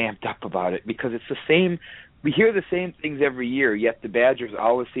can't get amped up about it because it's the same. We hear the same things every year, yet the Badgers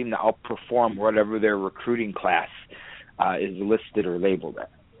always seem to outperform whatever their recruiting class is listed or labeled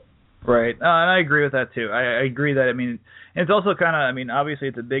at. Right, and I agree with that too. I agree that, it's also kind of, obviously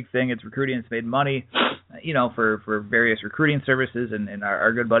it's a big thing. It's recruiting. It's made money, for various recruiting services, and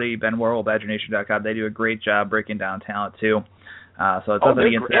our good buddy Ben Worrell, BadgerNation.com, they do a great job breaking down talent too. So it's nothing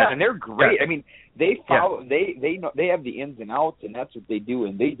against that. Yeah, and they're great. Yeah. They follow. Yeah. They know, they have the ins and outs, and that's what they do,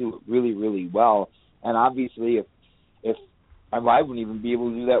 and they do it really, really well. And obviously, if I wouldn't even be able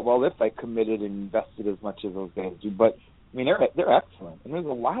to do that well if I committed and invested as much as those guys do. But they're excellent, and there's a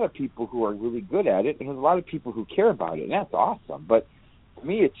lot of people who are really good at it, and there's a lot of people who care about it, and that's awesome. But to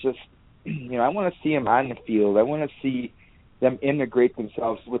me, it's just I want to see them on the field. I want to see them integrate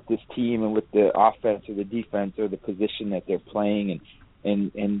themselves with this team and with the offense or the defense or the position that they're playing,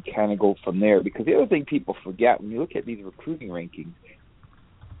 and kind of go from there. Because the other thing people forget when you look at these recruiting rankings,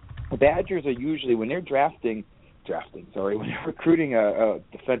 the Badgers are usually, when they're when they're recruiting a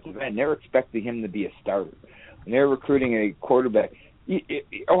defensive end, they're expecting him to be a starter. When they're recruiting a quarterback,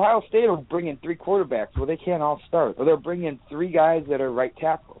 Ohio State will bring in 3 quarterbacks. Well, they can't all start. Or they'll bring in 3 guys that are right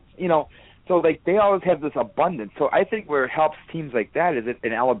tackles. So they always have this abundance. So I think where it helps teams like that is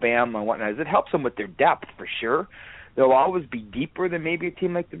in Alabama and whatnot, is it helps them with their depth for sure. They'll always be deeper than maybe a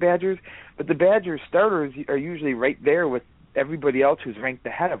team like the Badgers, but the Badgers starters are usually right there with everybody else who's ranked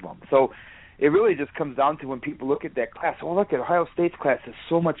ahead of them. So it really just comes down to when people look at that class, look at Ohio State's class is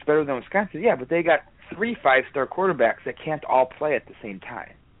so much better than Wisconsin. Yeah, but they got 3 5-star quarterbacks that can't all play at the same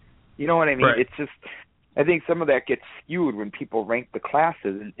time. You know what I mean? Right. It's just, I think some of that gets skewed when people rank the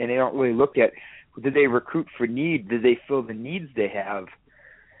classes, and they don't really look at, did they recruit for need? Did they fill the needs they have?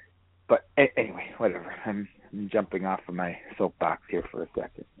 But anyway, whatever. I'm jumping off of my soapbox here for a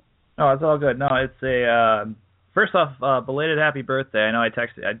second. No, it's all good. No, it's a first off, belated happy birthday. I know I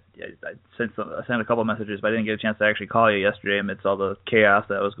texted, I sent a couple messages, but I didn't get a chance to actually call you yesterday amidst all the chaos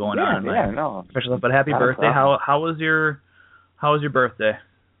that was going on. No. But happy birthday. How was your birthday?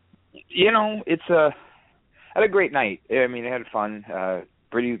 I had a great night. I had fun.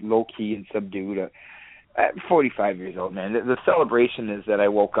 Pretty low key and subdued. I'm 45 years old, man. The celebration is that I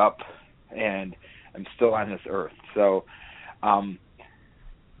woke up and I'm still on this earth. So,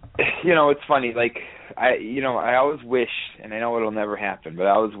 it's funny. Like I always wish, and I know it'll never happen, but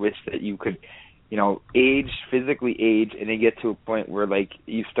I always wish that you could, physically age, and then get to a point where like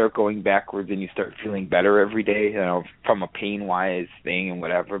you start going backwards and you start feeling better every day, from a pain-wise thing and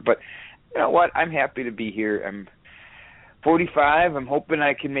whatever. But you know what? I'm happy to be here. I'm 45. I'm hoping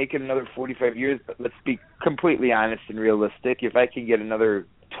I can make it another 45 years. But let's be completely honest and realistic. If I can get another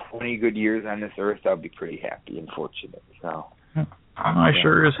 20 good years on this earth, I'll be pretty happy and fortunate. So, I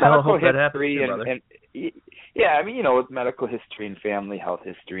sure as hell hope that happens, brother. With medical history and family health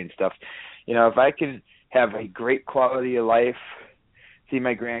history and stuff, if I can have a great quality of life, see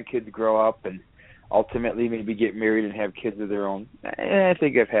my grandkids grow up, and ultimately maybe get married and have kids of their own, I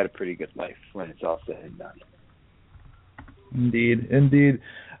think I've had a pretty good life when it's all said and done. Indeed.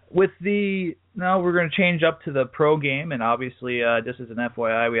 Now we're going to change up to the pro game, and obviously, just as an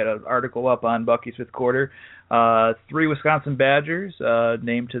FYI, we had an article up on Bucky's Fifth Quarter. 3 Wisconsin Badgers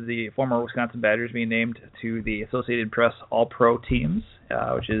named to the former Wisconsin Badgers being named to the Associated Press All-Pro teams,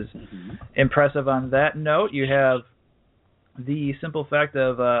 which is impressive on that note. You have the simple fact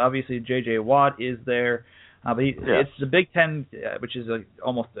of obviously J.J. Watt is there, but it's the Big Ten, which is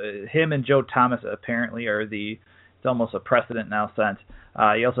almost him and Joe Thomas apparently are it's almost a precedent now set.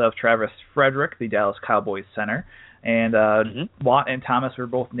 You also have Travis Frederick, the Dallas Cowboys center. And Watt and Thomas were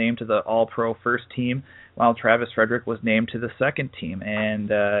both named to the All-Pro first team, while Travis Frederick was named to the second team. And,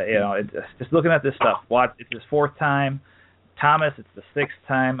 just looking at this stuff, Watt, it's his fourth time. Thomas, it's the sixth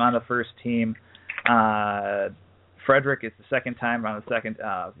time on the first team. Frederick is the second time on the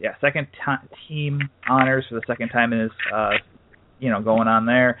second team honors for the second time in his, going on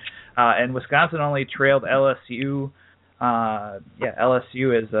there. And Wisconsin only trailed LSU.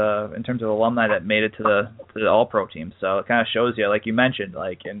 LSU is in terms of alumni that made it to the All-Pro team. So it kind of shows you, like you mentioned,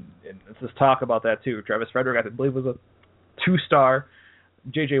 and let's just talk about that too. Travis Frederick, I believe, was a 2-star.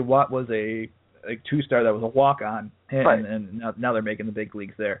 J.J. Watt was a 2-star that was a walk-on, and now they're making the big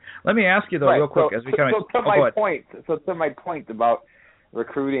leagues there. Let me ask you though, real quick, as we kind of to my point about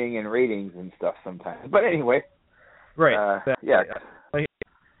recruiting and ratings and stuff sometimes. But anyway, right?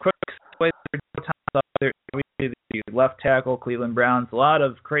 Quick way there. The left tackle, Cleveland Browns, a lot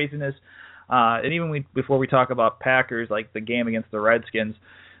of craziness. And even before we talk about Packers, like the game against the Redskins,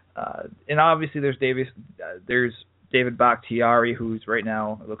 and obviously there's David Bakhtiari, who's right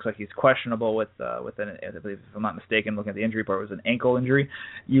now, it looks like he's questionable with I believe, if I'm not mistaken, looking at the injury report, it was an ankle injury.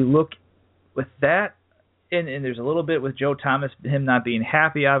 You look with that, and there's a little bit with Joe Thomas, him not being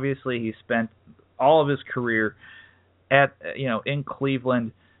happy. Obviously, he spent all of his career in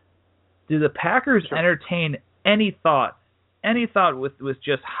Cleveland. Do the Packers entertain any thought with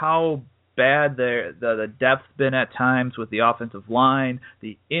just how bad the depth's been at times with the offensive line,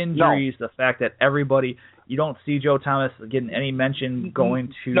 the injuries, the fact that you don't see Joe Thomas getting any mention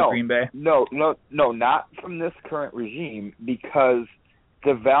going to Green Bay? No, not from this current regime, because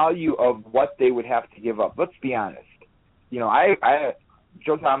the value of what they would have to give up. Let's be honest.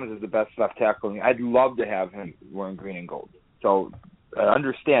 Joe Thomas is the best left tackle. I'd love to have him wearing green and gold. So I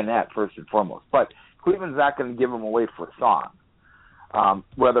understand that first and foremost. But Cleveland's not going to give him away for a song.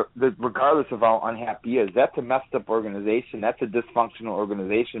 Regardless of how unhappy he is, that's a messed up organization. That's a dysfunctional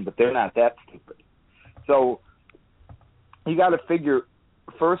organization, but they're not that stupid. So you got to figure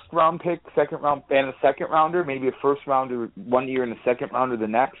first round pick, second round, and a second rounder, maybe a first rounder 1 year and a second rounder the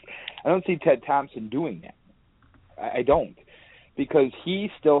next. I don't see Ted Thompson doing that. I don't, because he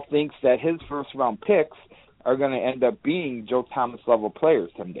still thinks that his first round picks are going to end up being Joe Thomas level players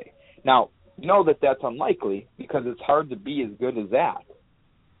someday. Now, know that that's unlikely because it's hard to be as good as that.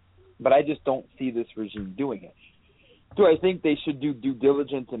 But I just don't see this regime doing it. Do I think they should do due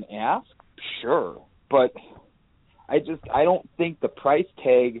diligence and ask? Sure. But I don't think the price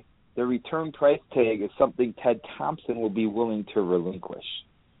tag, the return price tag, is something Ted Thompson will be willing to relinquish.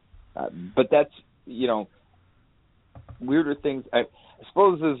 But that's, weirder things. I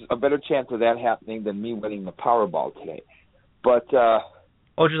suppose there's a better chance of that happening than me winning the Powerball today. But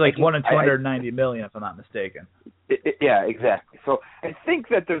which is like 1 in 290 million, if I'm not mistaken. Yeah, exactly. So I think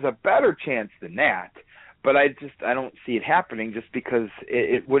that there's a better chance than that, but I don't see it happening just because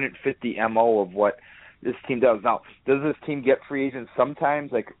it wouldn't fit the MO of what this team does. Now, does this team get free agents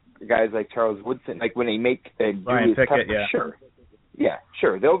sometimes, like guys like Charles Woodson, like when they make Ryan Pickett? Yeah, sure. Yeah,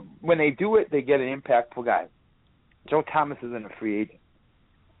 sure. When they do it, they get an impactful guy. Joe Thomas isn't a free agent,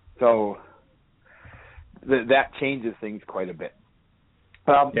 so that changes things quite a bit.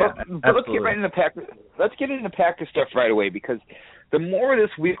 But let's get right into Packers. Let's get into Packers stuff right away, because the more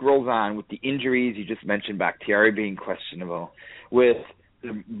this week rolls on with the injuries, you just mentioned Bakhtiari being questionable, with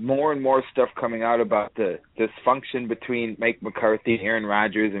the more and more stuff coming out about the dysfunction between Mike McCarthy and Aaron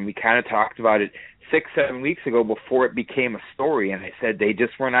Rodgers, and we kind of talked about it 6-7 weeks ago before it became a story, and I said they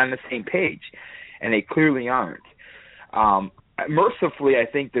just weren't on the same page, and they clearly aren't. Mercifully, I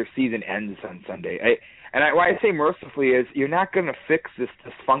think their season ends on Sunday. Why I say mercifully is you're not going to fix this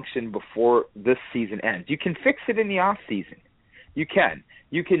dysfunction before this season ends. You can fix it in the off season. You can.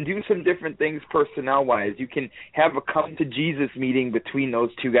 You can do some different things personnel-wise. You can have a come-to-Jesus meeting between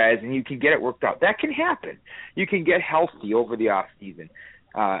those two guys, and you can get it worked out. That can happen. You can get healthy over the off season.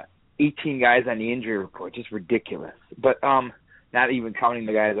 18 guys on the injury report, just ridiculous. But not even counting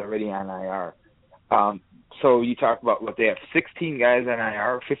the guys already on IR. So you talk about what they have, 16 guys on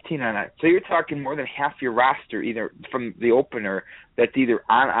IR, 15 on IR. So you're talking more than half your roster, either from the opener, that's either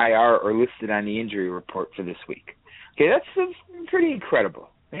on IR or listed on the injury report for this week. Okay, that's pretty incredible.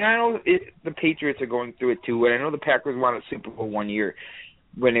 I know the Patriots are going through it too, and I know the Packers won a Super Bowl 1 year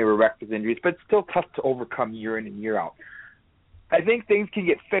when they were wrecked with injuries, but it's still tough to overcome year in and year out. I think things can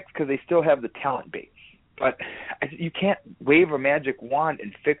get fixed because they still have the talent base, but you can't wave a magic wand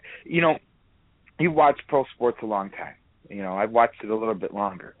and fix. You've watched pro sports a long time. I've watched it a little bit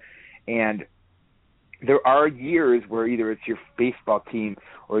longer. And there are years where either it's your baseball team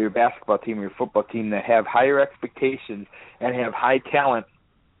or your basketball team or your football team that have higher expectations and have high talent,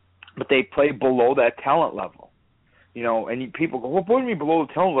 but they play below that talent level. And people go, well, what do you mean below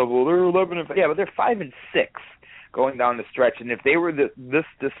the talent level? They're 11-5. Yeah, but they're 5-6 going down the stretch. And if they were this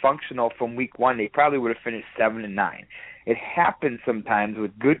dysfunctional from week 1, they probably would have finished 7-9. It happens sometimes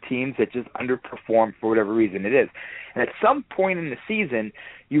with good teams that just underperform for whatever reason it is. And at some point in the season,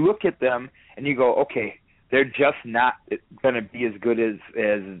 you look at them and you go, okay, they're just not going to be as good as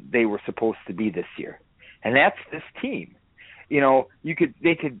they were supposed to be this year. And that's this team.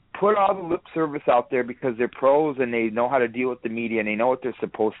 They could put all the lip service out there because they're pros and they know how to deal with the media and they know what they're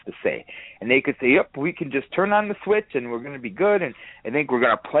supposed to say. And they could say, yep, we can just turn on the switch and we're going to be good and I think we're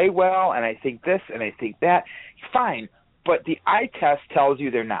going to play well and I think this and I think that. Fine, but the eye test tells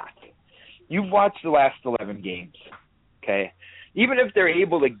you they're not. You've watched the last 11 games, okay? Even if they're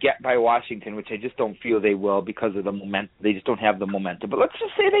able to get by Washington, which I just don't feel they will because of the momentum. They just don't have the momentum. But let's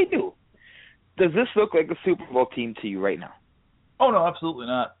just say they do. Does this look like a Super Bowl team to you right now? Oh no, absolutely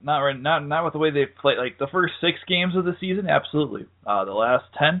not. Not with the way they've played. Like the first 6 games of the season, absolutely. The last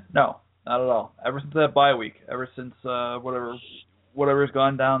 10, no, not at all. Ever since that bye week, ever since whatever's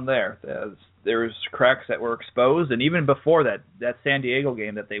gone down there, there's cracks that were exposed, and even before that San Diego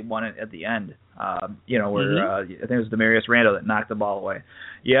game that they won it at the end, where I think it was Demarius Randall that knocked the ball away.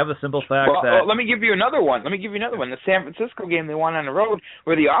 You have the simple fact that. Let me give you another one. The San Francisco game they won on the road,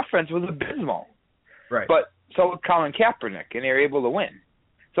 where the offense was abysmal. Right. But so was Colin Kaepernick, and they were able to win.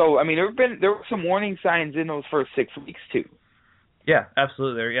 So I mean, there were some warning signs in those first 6 weeks too. Yeah,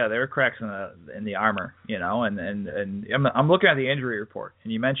 absolutely. There were cracks in the armor, and I'm looking at the injury report,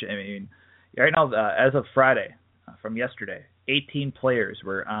 and you mentioned, right now as of Friday, from yesterday, 18 players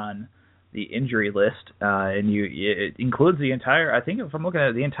were on the injury list, and it includes the entire. I think if I'm looking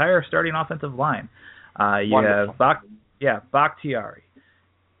at the entire starting offensive line, you Wonderful. have Bakhtiari,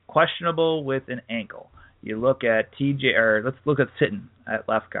 questionable with an ankle. You look at let's look at Sitton at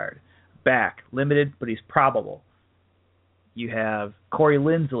left guard. Back, limited, but he's probable. You have Corey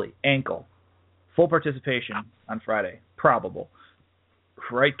Linsley, ankle. Full participation on Friday, probable.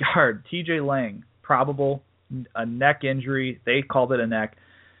 Right guard, TJ Lang, probable. A neck injury. They called it a neck.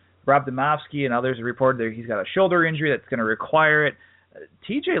 Rob Domofsky and others have reported that he's got a shoulder injury that's going to require it.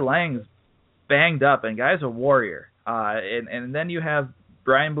 TJ Lang's banged up, and guy's a warrior. And then you have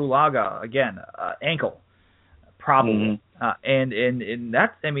Brian Bulaga, again, ankle. Probable, and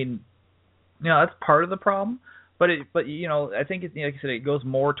that's that's part of the problem, but I think like I said, it goes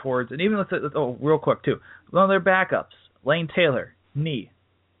more towards, and even let's real quick too, one of their backups, Lane Taylor, knee,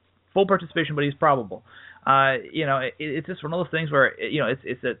 full participation, but he's probable. It's just one of those things where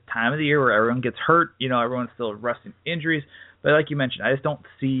it's a time of the year where everyone gets hurt, everyone's still resting injuries, but like you mentioned, I just don't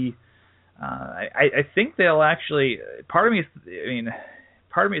see. I think they'll actually. Part of me is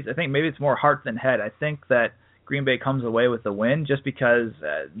I think maybe it's more heart than head. I think that Green Bay comes away with the win just because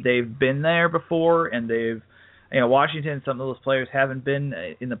they've been there before, and they've, Washington, some of those players haven't been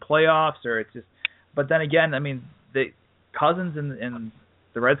in the playoffs, or it's just. But then again, the Cousins and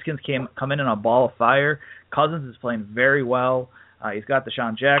the Redskins come in on a ball of fire. Cousins is playing very well. He's got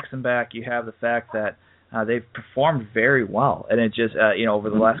Deshaun Jackson back. You have the fact that they've performed very well, and it just over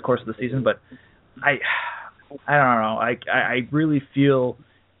the last course of the season. But I don't know. I really feel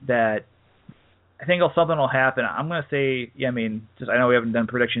that. I think something will happen. I'm going to say, I know we haven't done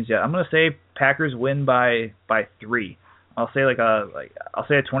predictions yet. I'm going to say Packers win by 3. I'll say I'll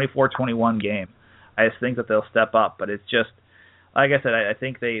say a 24-21 game. I just think that they'll step up, but it's just like I said. I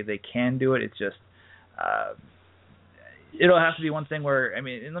think they can do it. It's just it'll have to be one thing where and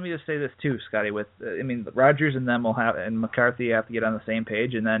let me just say this too, Scotty. With Rodgers and them and McCarthy have to get on the same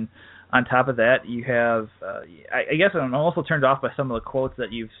page, and then on top of that, you have I guess I'm also turned off by some of the quotes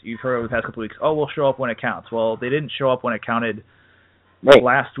that you've heard over the past couple of weeks. Oh, we'll show up when it counts. Well, they didn't show up when it counted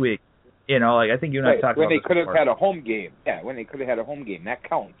last week. I think you and I talked about when they this could have before. had a home game. Yeah, when they could have had a home game, that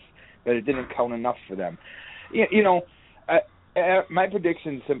counts, but it didn't count enough for them. My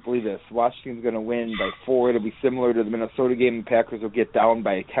prediction is simply this: Washington's going to win by 4. It'll be similar to the Minnesota game. The Packers will get down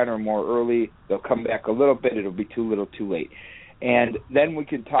by 10 or more early. They'll come back a little bit. It'll be too little, too late. And then we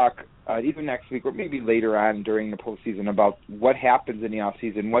can talk either next week or maybe later on during the postseason about what happens in the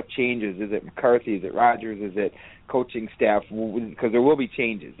offseason, what changes. Is it McCarthy? Is it Rodgers? Is it coaching staff? Because there will be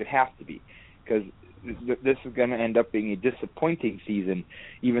changes. There has to be, because this is going to end up being a disappointing season,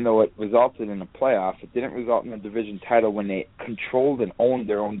 even though it resulted in a playoff. It didn't result in a division title when they controlled and owned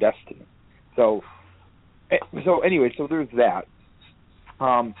their own destiny. So anyway, so there's that.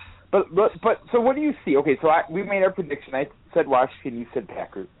 But so what do you see? Okay, so we made our prediction. I said Washington, you said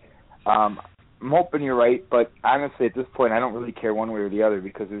Packers. I'm hoping you're right, but honestly at this point I don't really care one way or the other,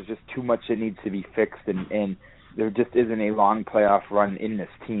 because there's just too much that needs to be fixed, and there just isn't a long playoff run in this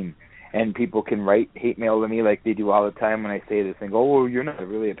team. and people can write hate mail to me like they do all the time when I say this and go, "Oh, you're not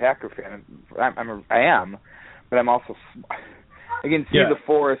really a Packer fan." I am, but I'm also I can see the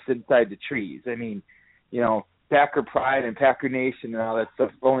forest inside the trees. I mean, Packer pride and Packer Nation and all that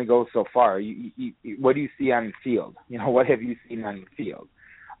stuff only goes so far. What do you see on the field? What have you seen on the field?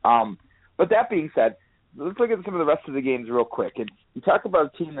 But that being said, let's look at some of the rest of the games real quick. And you talk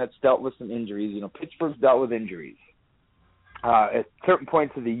about a team that's dealt with some injuries. Pittsburgh's dealt with injuries. At certain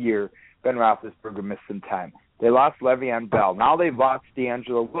points of the year, Ben Roethlisberger missed some time. They lost Le'Veon Bell. Now they've lost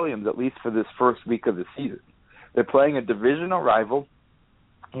D'Angelo Williams, at least for this first week of the season. They're playing a divisional rival.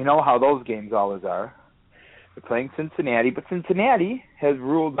 You know how those games always are. They're playing Cincinnati, but Cincinnati has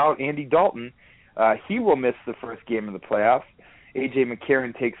ruled out Andy Dalton. He will miss the first game of the playoffs. A.J.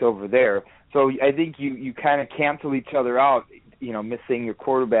 McCarron takes over there. So I think you kind of cancel each other out, missing your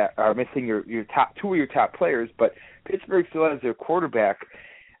quarterback, or missing your top two of your top players, but Pittsburgh still has their quarterback.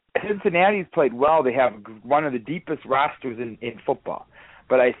 Cincinnati's played well. They have one of the deepest rosters in football.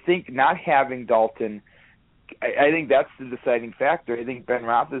 But I think not having Dalton, I think that's the deciding factor. I think Ben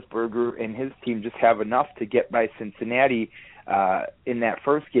Roethlisberger and his team just have enough to get by Cincinnati in that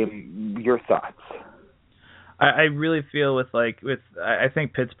first game. Your thoughts? I really feel I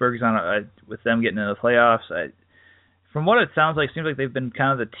think Pittsburgh's on with them getting into the playoffs. From what it sounds like, it seems like they've been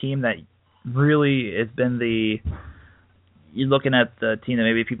kind of the team that really has been you're looking at the team that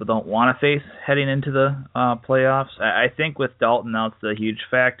maybe people don't want to face heading into the playoffs. I think with Dalton now, it's a huge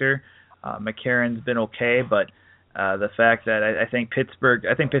factor. McCarron's been okay, but the fact that I think Pittsburgh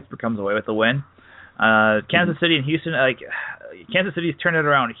comes away with the win. Kansas City and Houston, Kansas City's turned it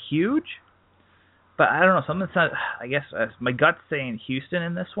around huge, but I don't know, something's not. I guess my gut's saying Houston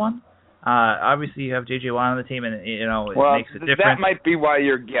in this one. Obviously, you have J.J. Watt on the team, and it makes a difference. That might be why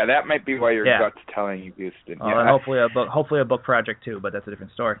your gut's telling you Houston. Hopefully a book project too, but that's a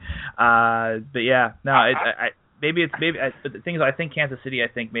different story. But yeah, no, but the thing is, I think Kansas City,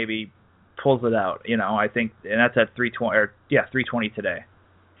 maybe pulls it out. I think, and that's at 320 today.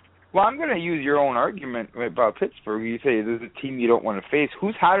 Well, I'm going to use your own argument about Pittsburgh. You say there's a team you don't want to face.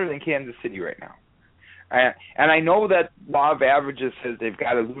 Who's hotter than Kansas City right now? And I know that law of averages says they've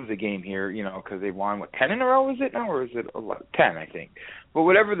got to lose a game here, because they've won, 10 in a row, is it now, or is it 10, I think. But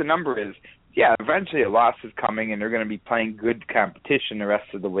whatever the number is, eventually a loss is coming, and they're going to be playing good competition the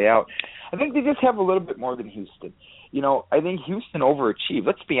rest of the way out. I think they just have a little bit more than Houston. I think Houston overachieved.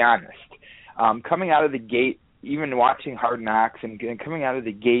 Let's be honest. Coming out of the gate, even watching Hard Knocks and coming out of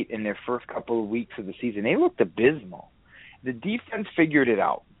the gate in their first couple of weeks of the season, they looked abysmal. The defense figured it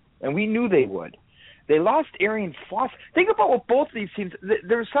out, and we knew they would. They lost Arian Foster. Think about what both these teams –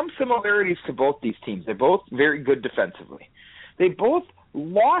 there's some similarities to both these teams. They're both very good defensively. They both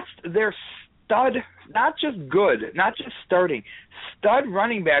lost their stud, not just good, not just starting, stud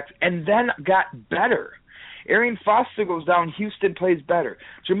running backs, and then got better. Arian Foster goes down, Houston plays better.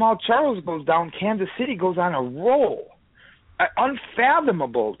 Jamal Charles goes down, Kansas City goes on a roll.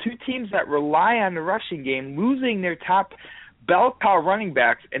 Unfathomable. Two teams that rely on the rushing game, losing their top bell cow running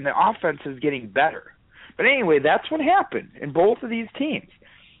backs, and the offense is getting better. But anyway, that's what happened in both of these teams.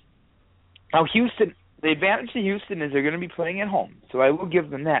 Now, Houston, the advantage to Houston is they're going to be playing at home, so I will give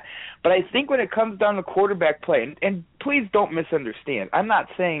them that. But I think when it comes down to quarterback play, and please don't misunderstand, I'm not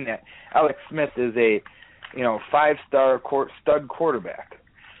saying that Alex Smith is a 5-star stud quarterback.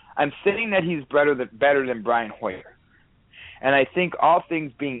 I'm saying that he's better than Brian Hoyer. And I think all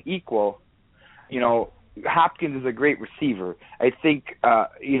things being equal, Hopkins is a great receiver, I think,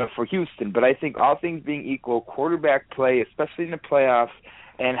 for Houston. But I think all things being equal, quarterback play, especially in the playoffs,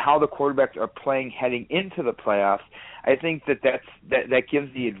 and how the quarterbacks are playing heading into the playoffs, I think that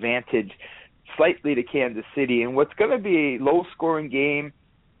gives the advantage slightly to Kansas City. And what's going to be a low-scoring game,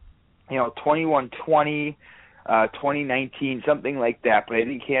 21-20, 2019, something like that. But I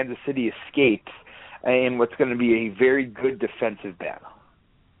think Kansas City escapes in what's going to be a very good defensive battle.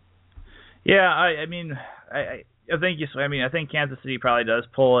 Yeah, I think Kansas City probably does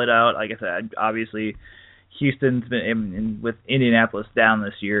pull it out. Like I said, obviously Houston's been with Indianapolis down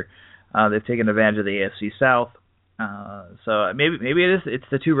this year. They've taken advantage of the AFC South. So maybe it's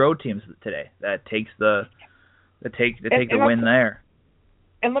the two road teams today that take the win there.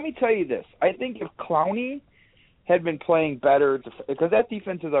 And let me tell you this: I think if Clowney had been playing better, because that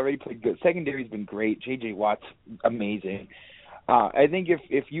defense has already played good. Secondary's been great. J.J. Watt's amazing. I think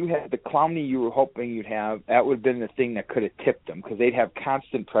if you had the Clowney you were hoping you'd have, that would have been the thing that could have tipped them, because they'd have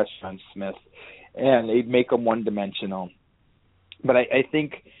constant pressure on Smith, and they'd make them one-dimensional. But I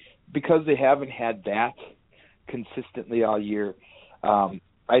think because they haven't had that consistently all year,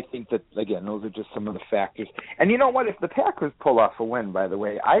 I think that, again, those are just some of the factors. And you know what? If the Packers pull off a win, by the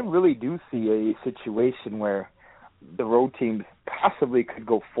way, I really do see a situation where the road teams possibly could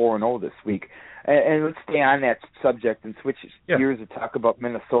go 4-0 this week. And let's stay on that subject and switch gears to talk about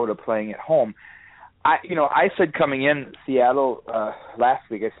Minnesota playing at home. I said coming in Seattle last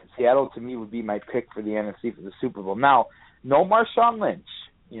week, I said Seattle to me would be my pick for the NFC for the Super Bowl. Now, no Marshawn Lynch.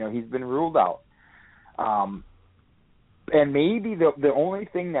 He's been ruled out. And maybe the only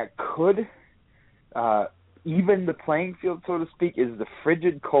thing that could even the playing field, so to speak, is the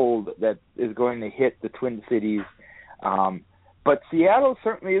frigid cold that is going to hit the Twin Cities. But Seattle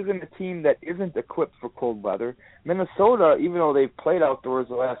certainly isn't a team that isn't equipped for cold weather. Minnesota, even though they've played outdoors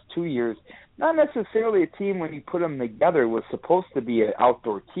the last 2 years, not necessarily a team when you put them together was supposed to be an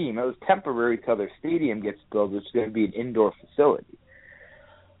outdoor team. It was temporary till their stadium gets built, which is going to be an indoor facility.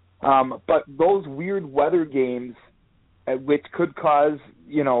 But those weird weather games, which could cause,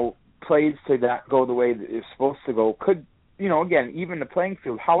 plays to not go the way that it's supposed to go, could, again, even the playing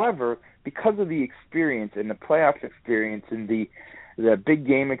field. However, because of the experience and the playoff experience and the big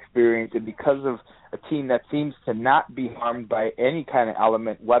game experience, and because of a team that seems to not be harmed by any kind of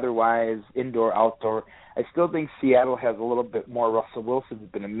element, weather-wise, indoor, outdoor, I still think Seattle has a little bit more. Russell Wilson's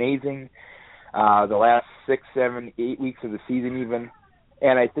been amazing the last 6, 7, 8 weeks of the season even.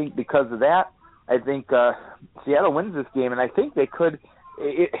 And I think because of that, I think Seattle wins this game, and I think they could.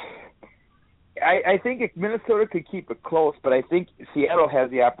 I think if Minnesota could keep it close, but I think Seattle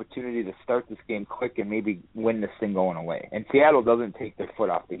has the opportunity to start this game quick and maybe win this thing going away. And Seattle doesn't take their foot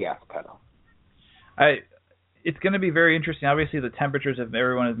off the gas pedal. It's going to be very interesting. Obviously, the temperatures, if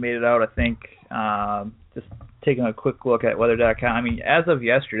everyone has made it out, I think, just taking a quick look at weather.com. I mean, as of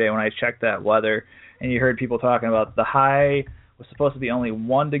yesterday when I checked that weather, and you heard people talking about the high was supposed to be only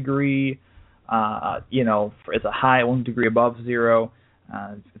 1 degree, it's a high 1 degree above zero.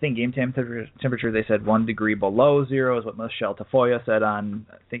 I think game temperature, they said 1 degree below zero is what Michelle Tafoya said on,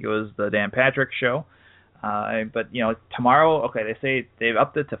 I think it was the Dan Patrick show. But, tomorrow, they say they've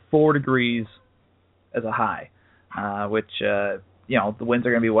upped it to 4 degrees as a high, which, the winds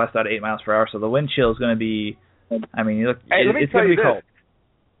are going to be west out of 8 miles per hour, so the wind chill is going to be, it's going to be cold.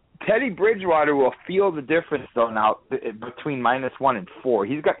 Teddy Bridgewater will feel the difference though now between -1 and 4.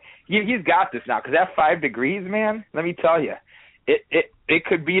 He's got this now, because that 5 degrees, man. Let me tell you, it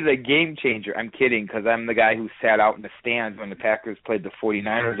could be the game changer. I'm kidding, because I'm the guy who sat out in the stands when the Packers played the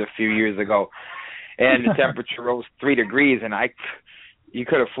 49ers a few years ago, and the temperature rose 3 degrees, and you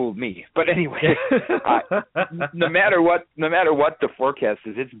could have fooled me. But anyway, no matter what the forecast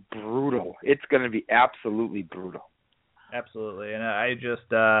is, it's brutal. It's going to be absolutely brutal. Absolutely, and I just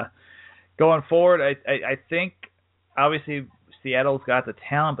going forward, I think obviously Seattle's got the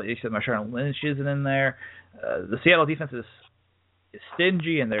talent, but you said Marshawn Lynch isn't in there. The Seattle defense is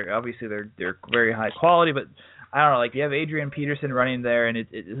stingy, and they're very high quality, but I don't know. Like, you have Adrian Peterson running there, and this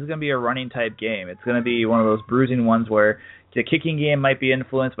is going to be a running type game. It's going to be one of those bruising ones where the kicking game might be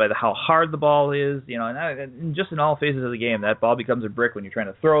influenced by how hard the ball is, and just in all phases of the game, that ball becomes a brick when you're trying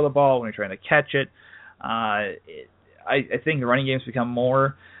to throw the ball, when you're trying to catch it. I think the running games become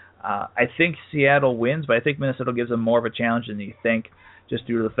more. I think Seattle wins, but I think Minnesota gives them more of a challenge than you think, just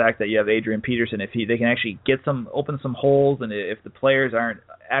due to the fact that you have Adrian Peterson. If they can actually open some holes, and if the players aren't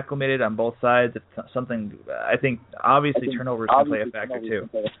acclimated on both sides, I think obviously turnovers can play a factor too.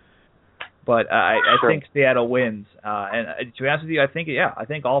 But I think Seattle wins. And to be honest with you, I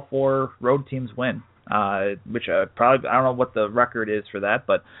think all 4 road teams win. Which probably, I don't know what the record is for that,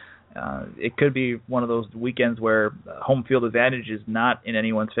 but it could be one of those weekends where home field advantage is not in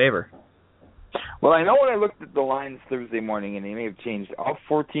anyone's favor. Well, I know when I looked at the lines Thursday morning, and they may have changed, all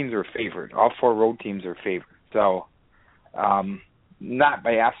 4 teams are favored. All 4 road teams are favored. So, not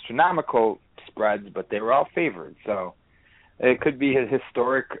by astronomical spreads, but they were all favored. So, it could be a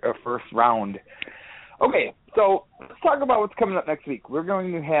historic first round. Okay, so let's talk about what's coming up next week. We're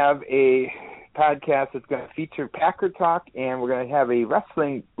going to have a podcast that's going to feature Packer Talk, and we're going to have a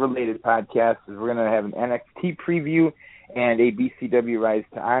wrestling-related podcast. We're going to have an NXT preview and a BCW Rise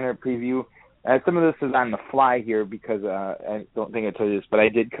to Honor preview. Some of this is on the fly here because I don't think I told you this, but I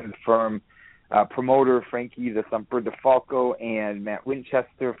did confirm promoter Frankie the Thumper DeFalco and Matt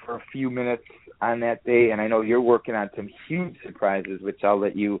Winchester for a few minutes on that day, and I know you're working on some huge surprises, which I'll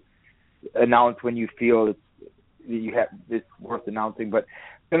let you announce when you feel it's worth announcing. But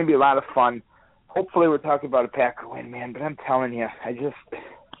it's going to be a lot of fun. Hopefully we're talking about a Packer win, man, but I'm telling you,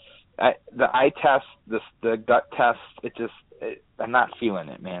 the eye test, the gut test, I'm not feeling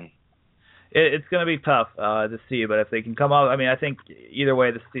it, man. It's going to be tough to see, but if they can come out, I think either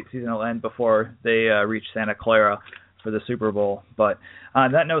way the season will end before they reach Santa Clara for the Super Bowl. But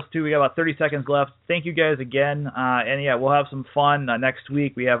on that note, too, we got about 30 seconds left. Thank you guys again. And, yeah, we'll have some fun next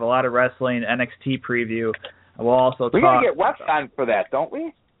week. We have a lot of wrestling, NXT preview. We'll also We got to get Wes on for that, don't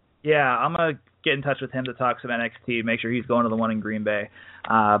we? Yeah, I'm going to get in touch with him to talk some NXT, make sure he's going to the one in Green Bay.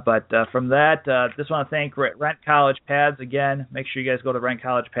 But from that, just want to thank Rent College Pads again. Make sure you guys go to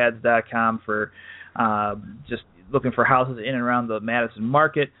rentcollegepads.com for just looking for houses in and around the Madison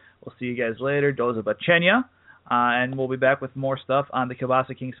market. We'll see you guys later. Doza Bachenya. And we'll be back with more stuff on the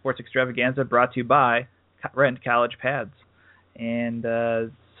Kielbasa King Sports Extravaganza brought to you by Rent College Pads. And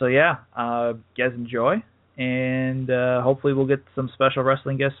so, yeah, guys enjoy. And hopefully we'll get some special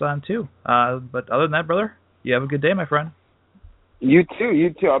wrestling guests on, too. But other than that, brother, you have a good day, my friend. You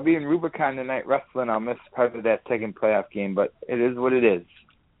too. I'll be in Rubicon tonight wrestling. I'll miss part of that second playoff game, but it is what it is.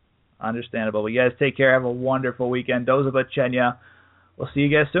 Understandable. Well, you guys take care. Have a wonderful weekend. Doza Bachenya. We'll see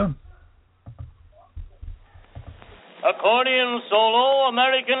you guys soon. Accordion solo,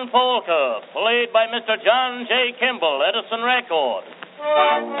 American polka, played by Mr. John J. Kimball, Edison Record.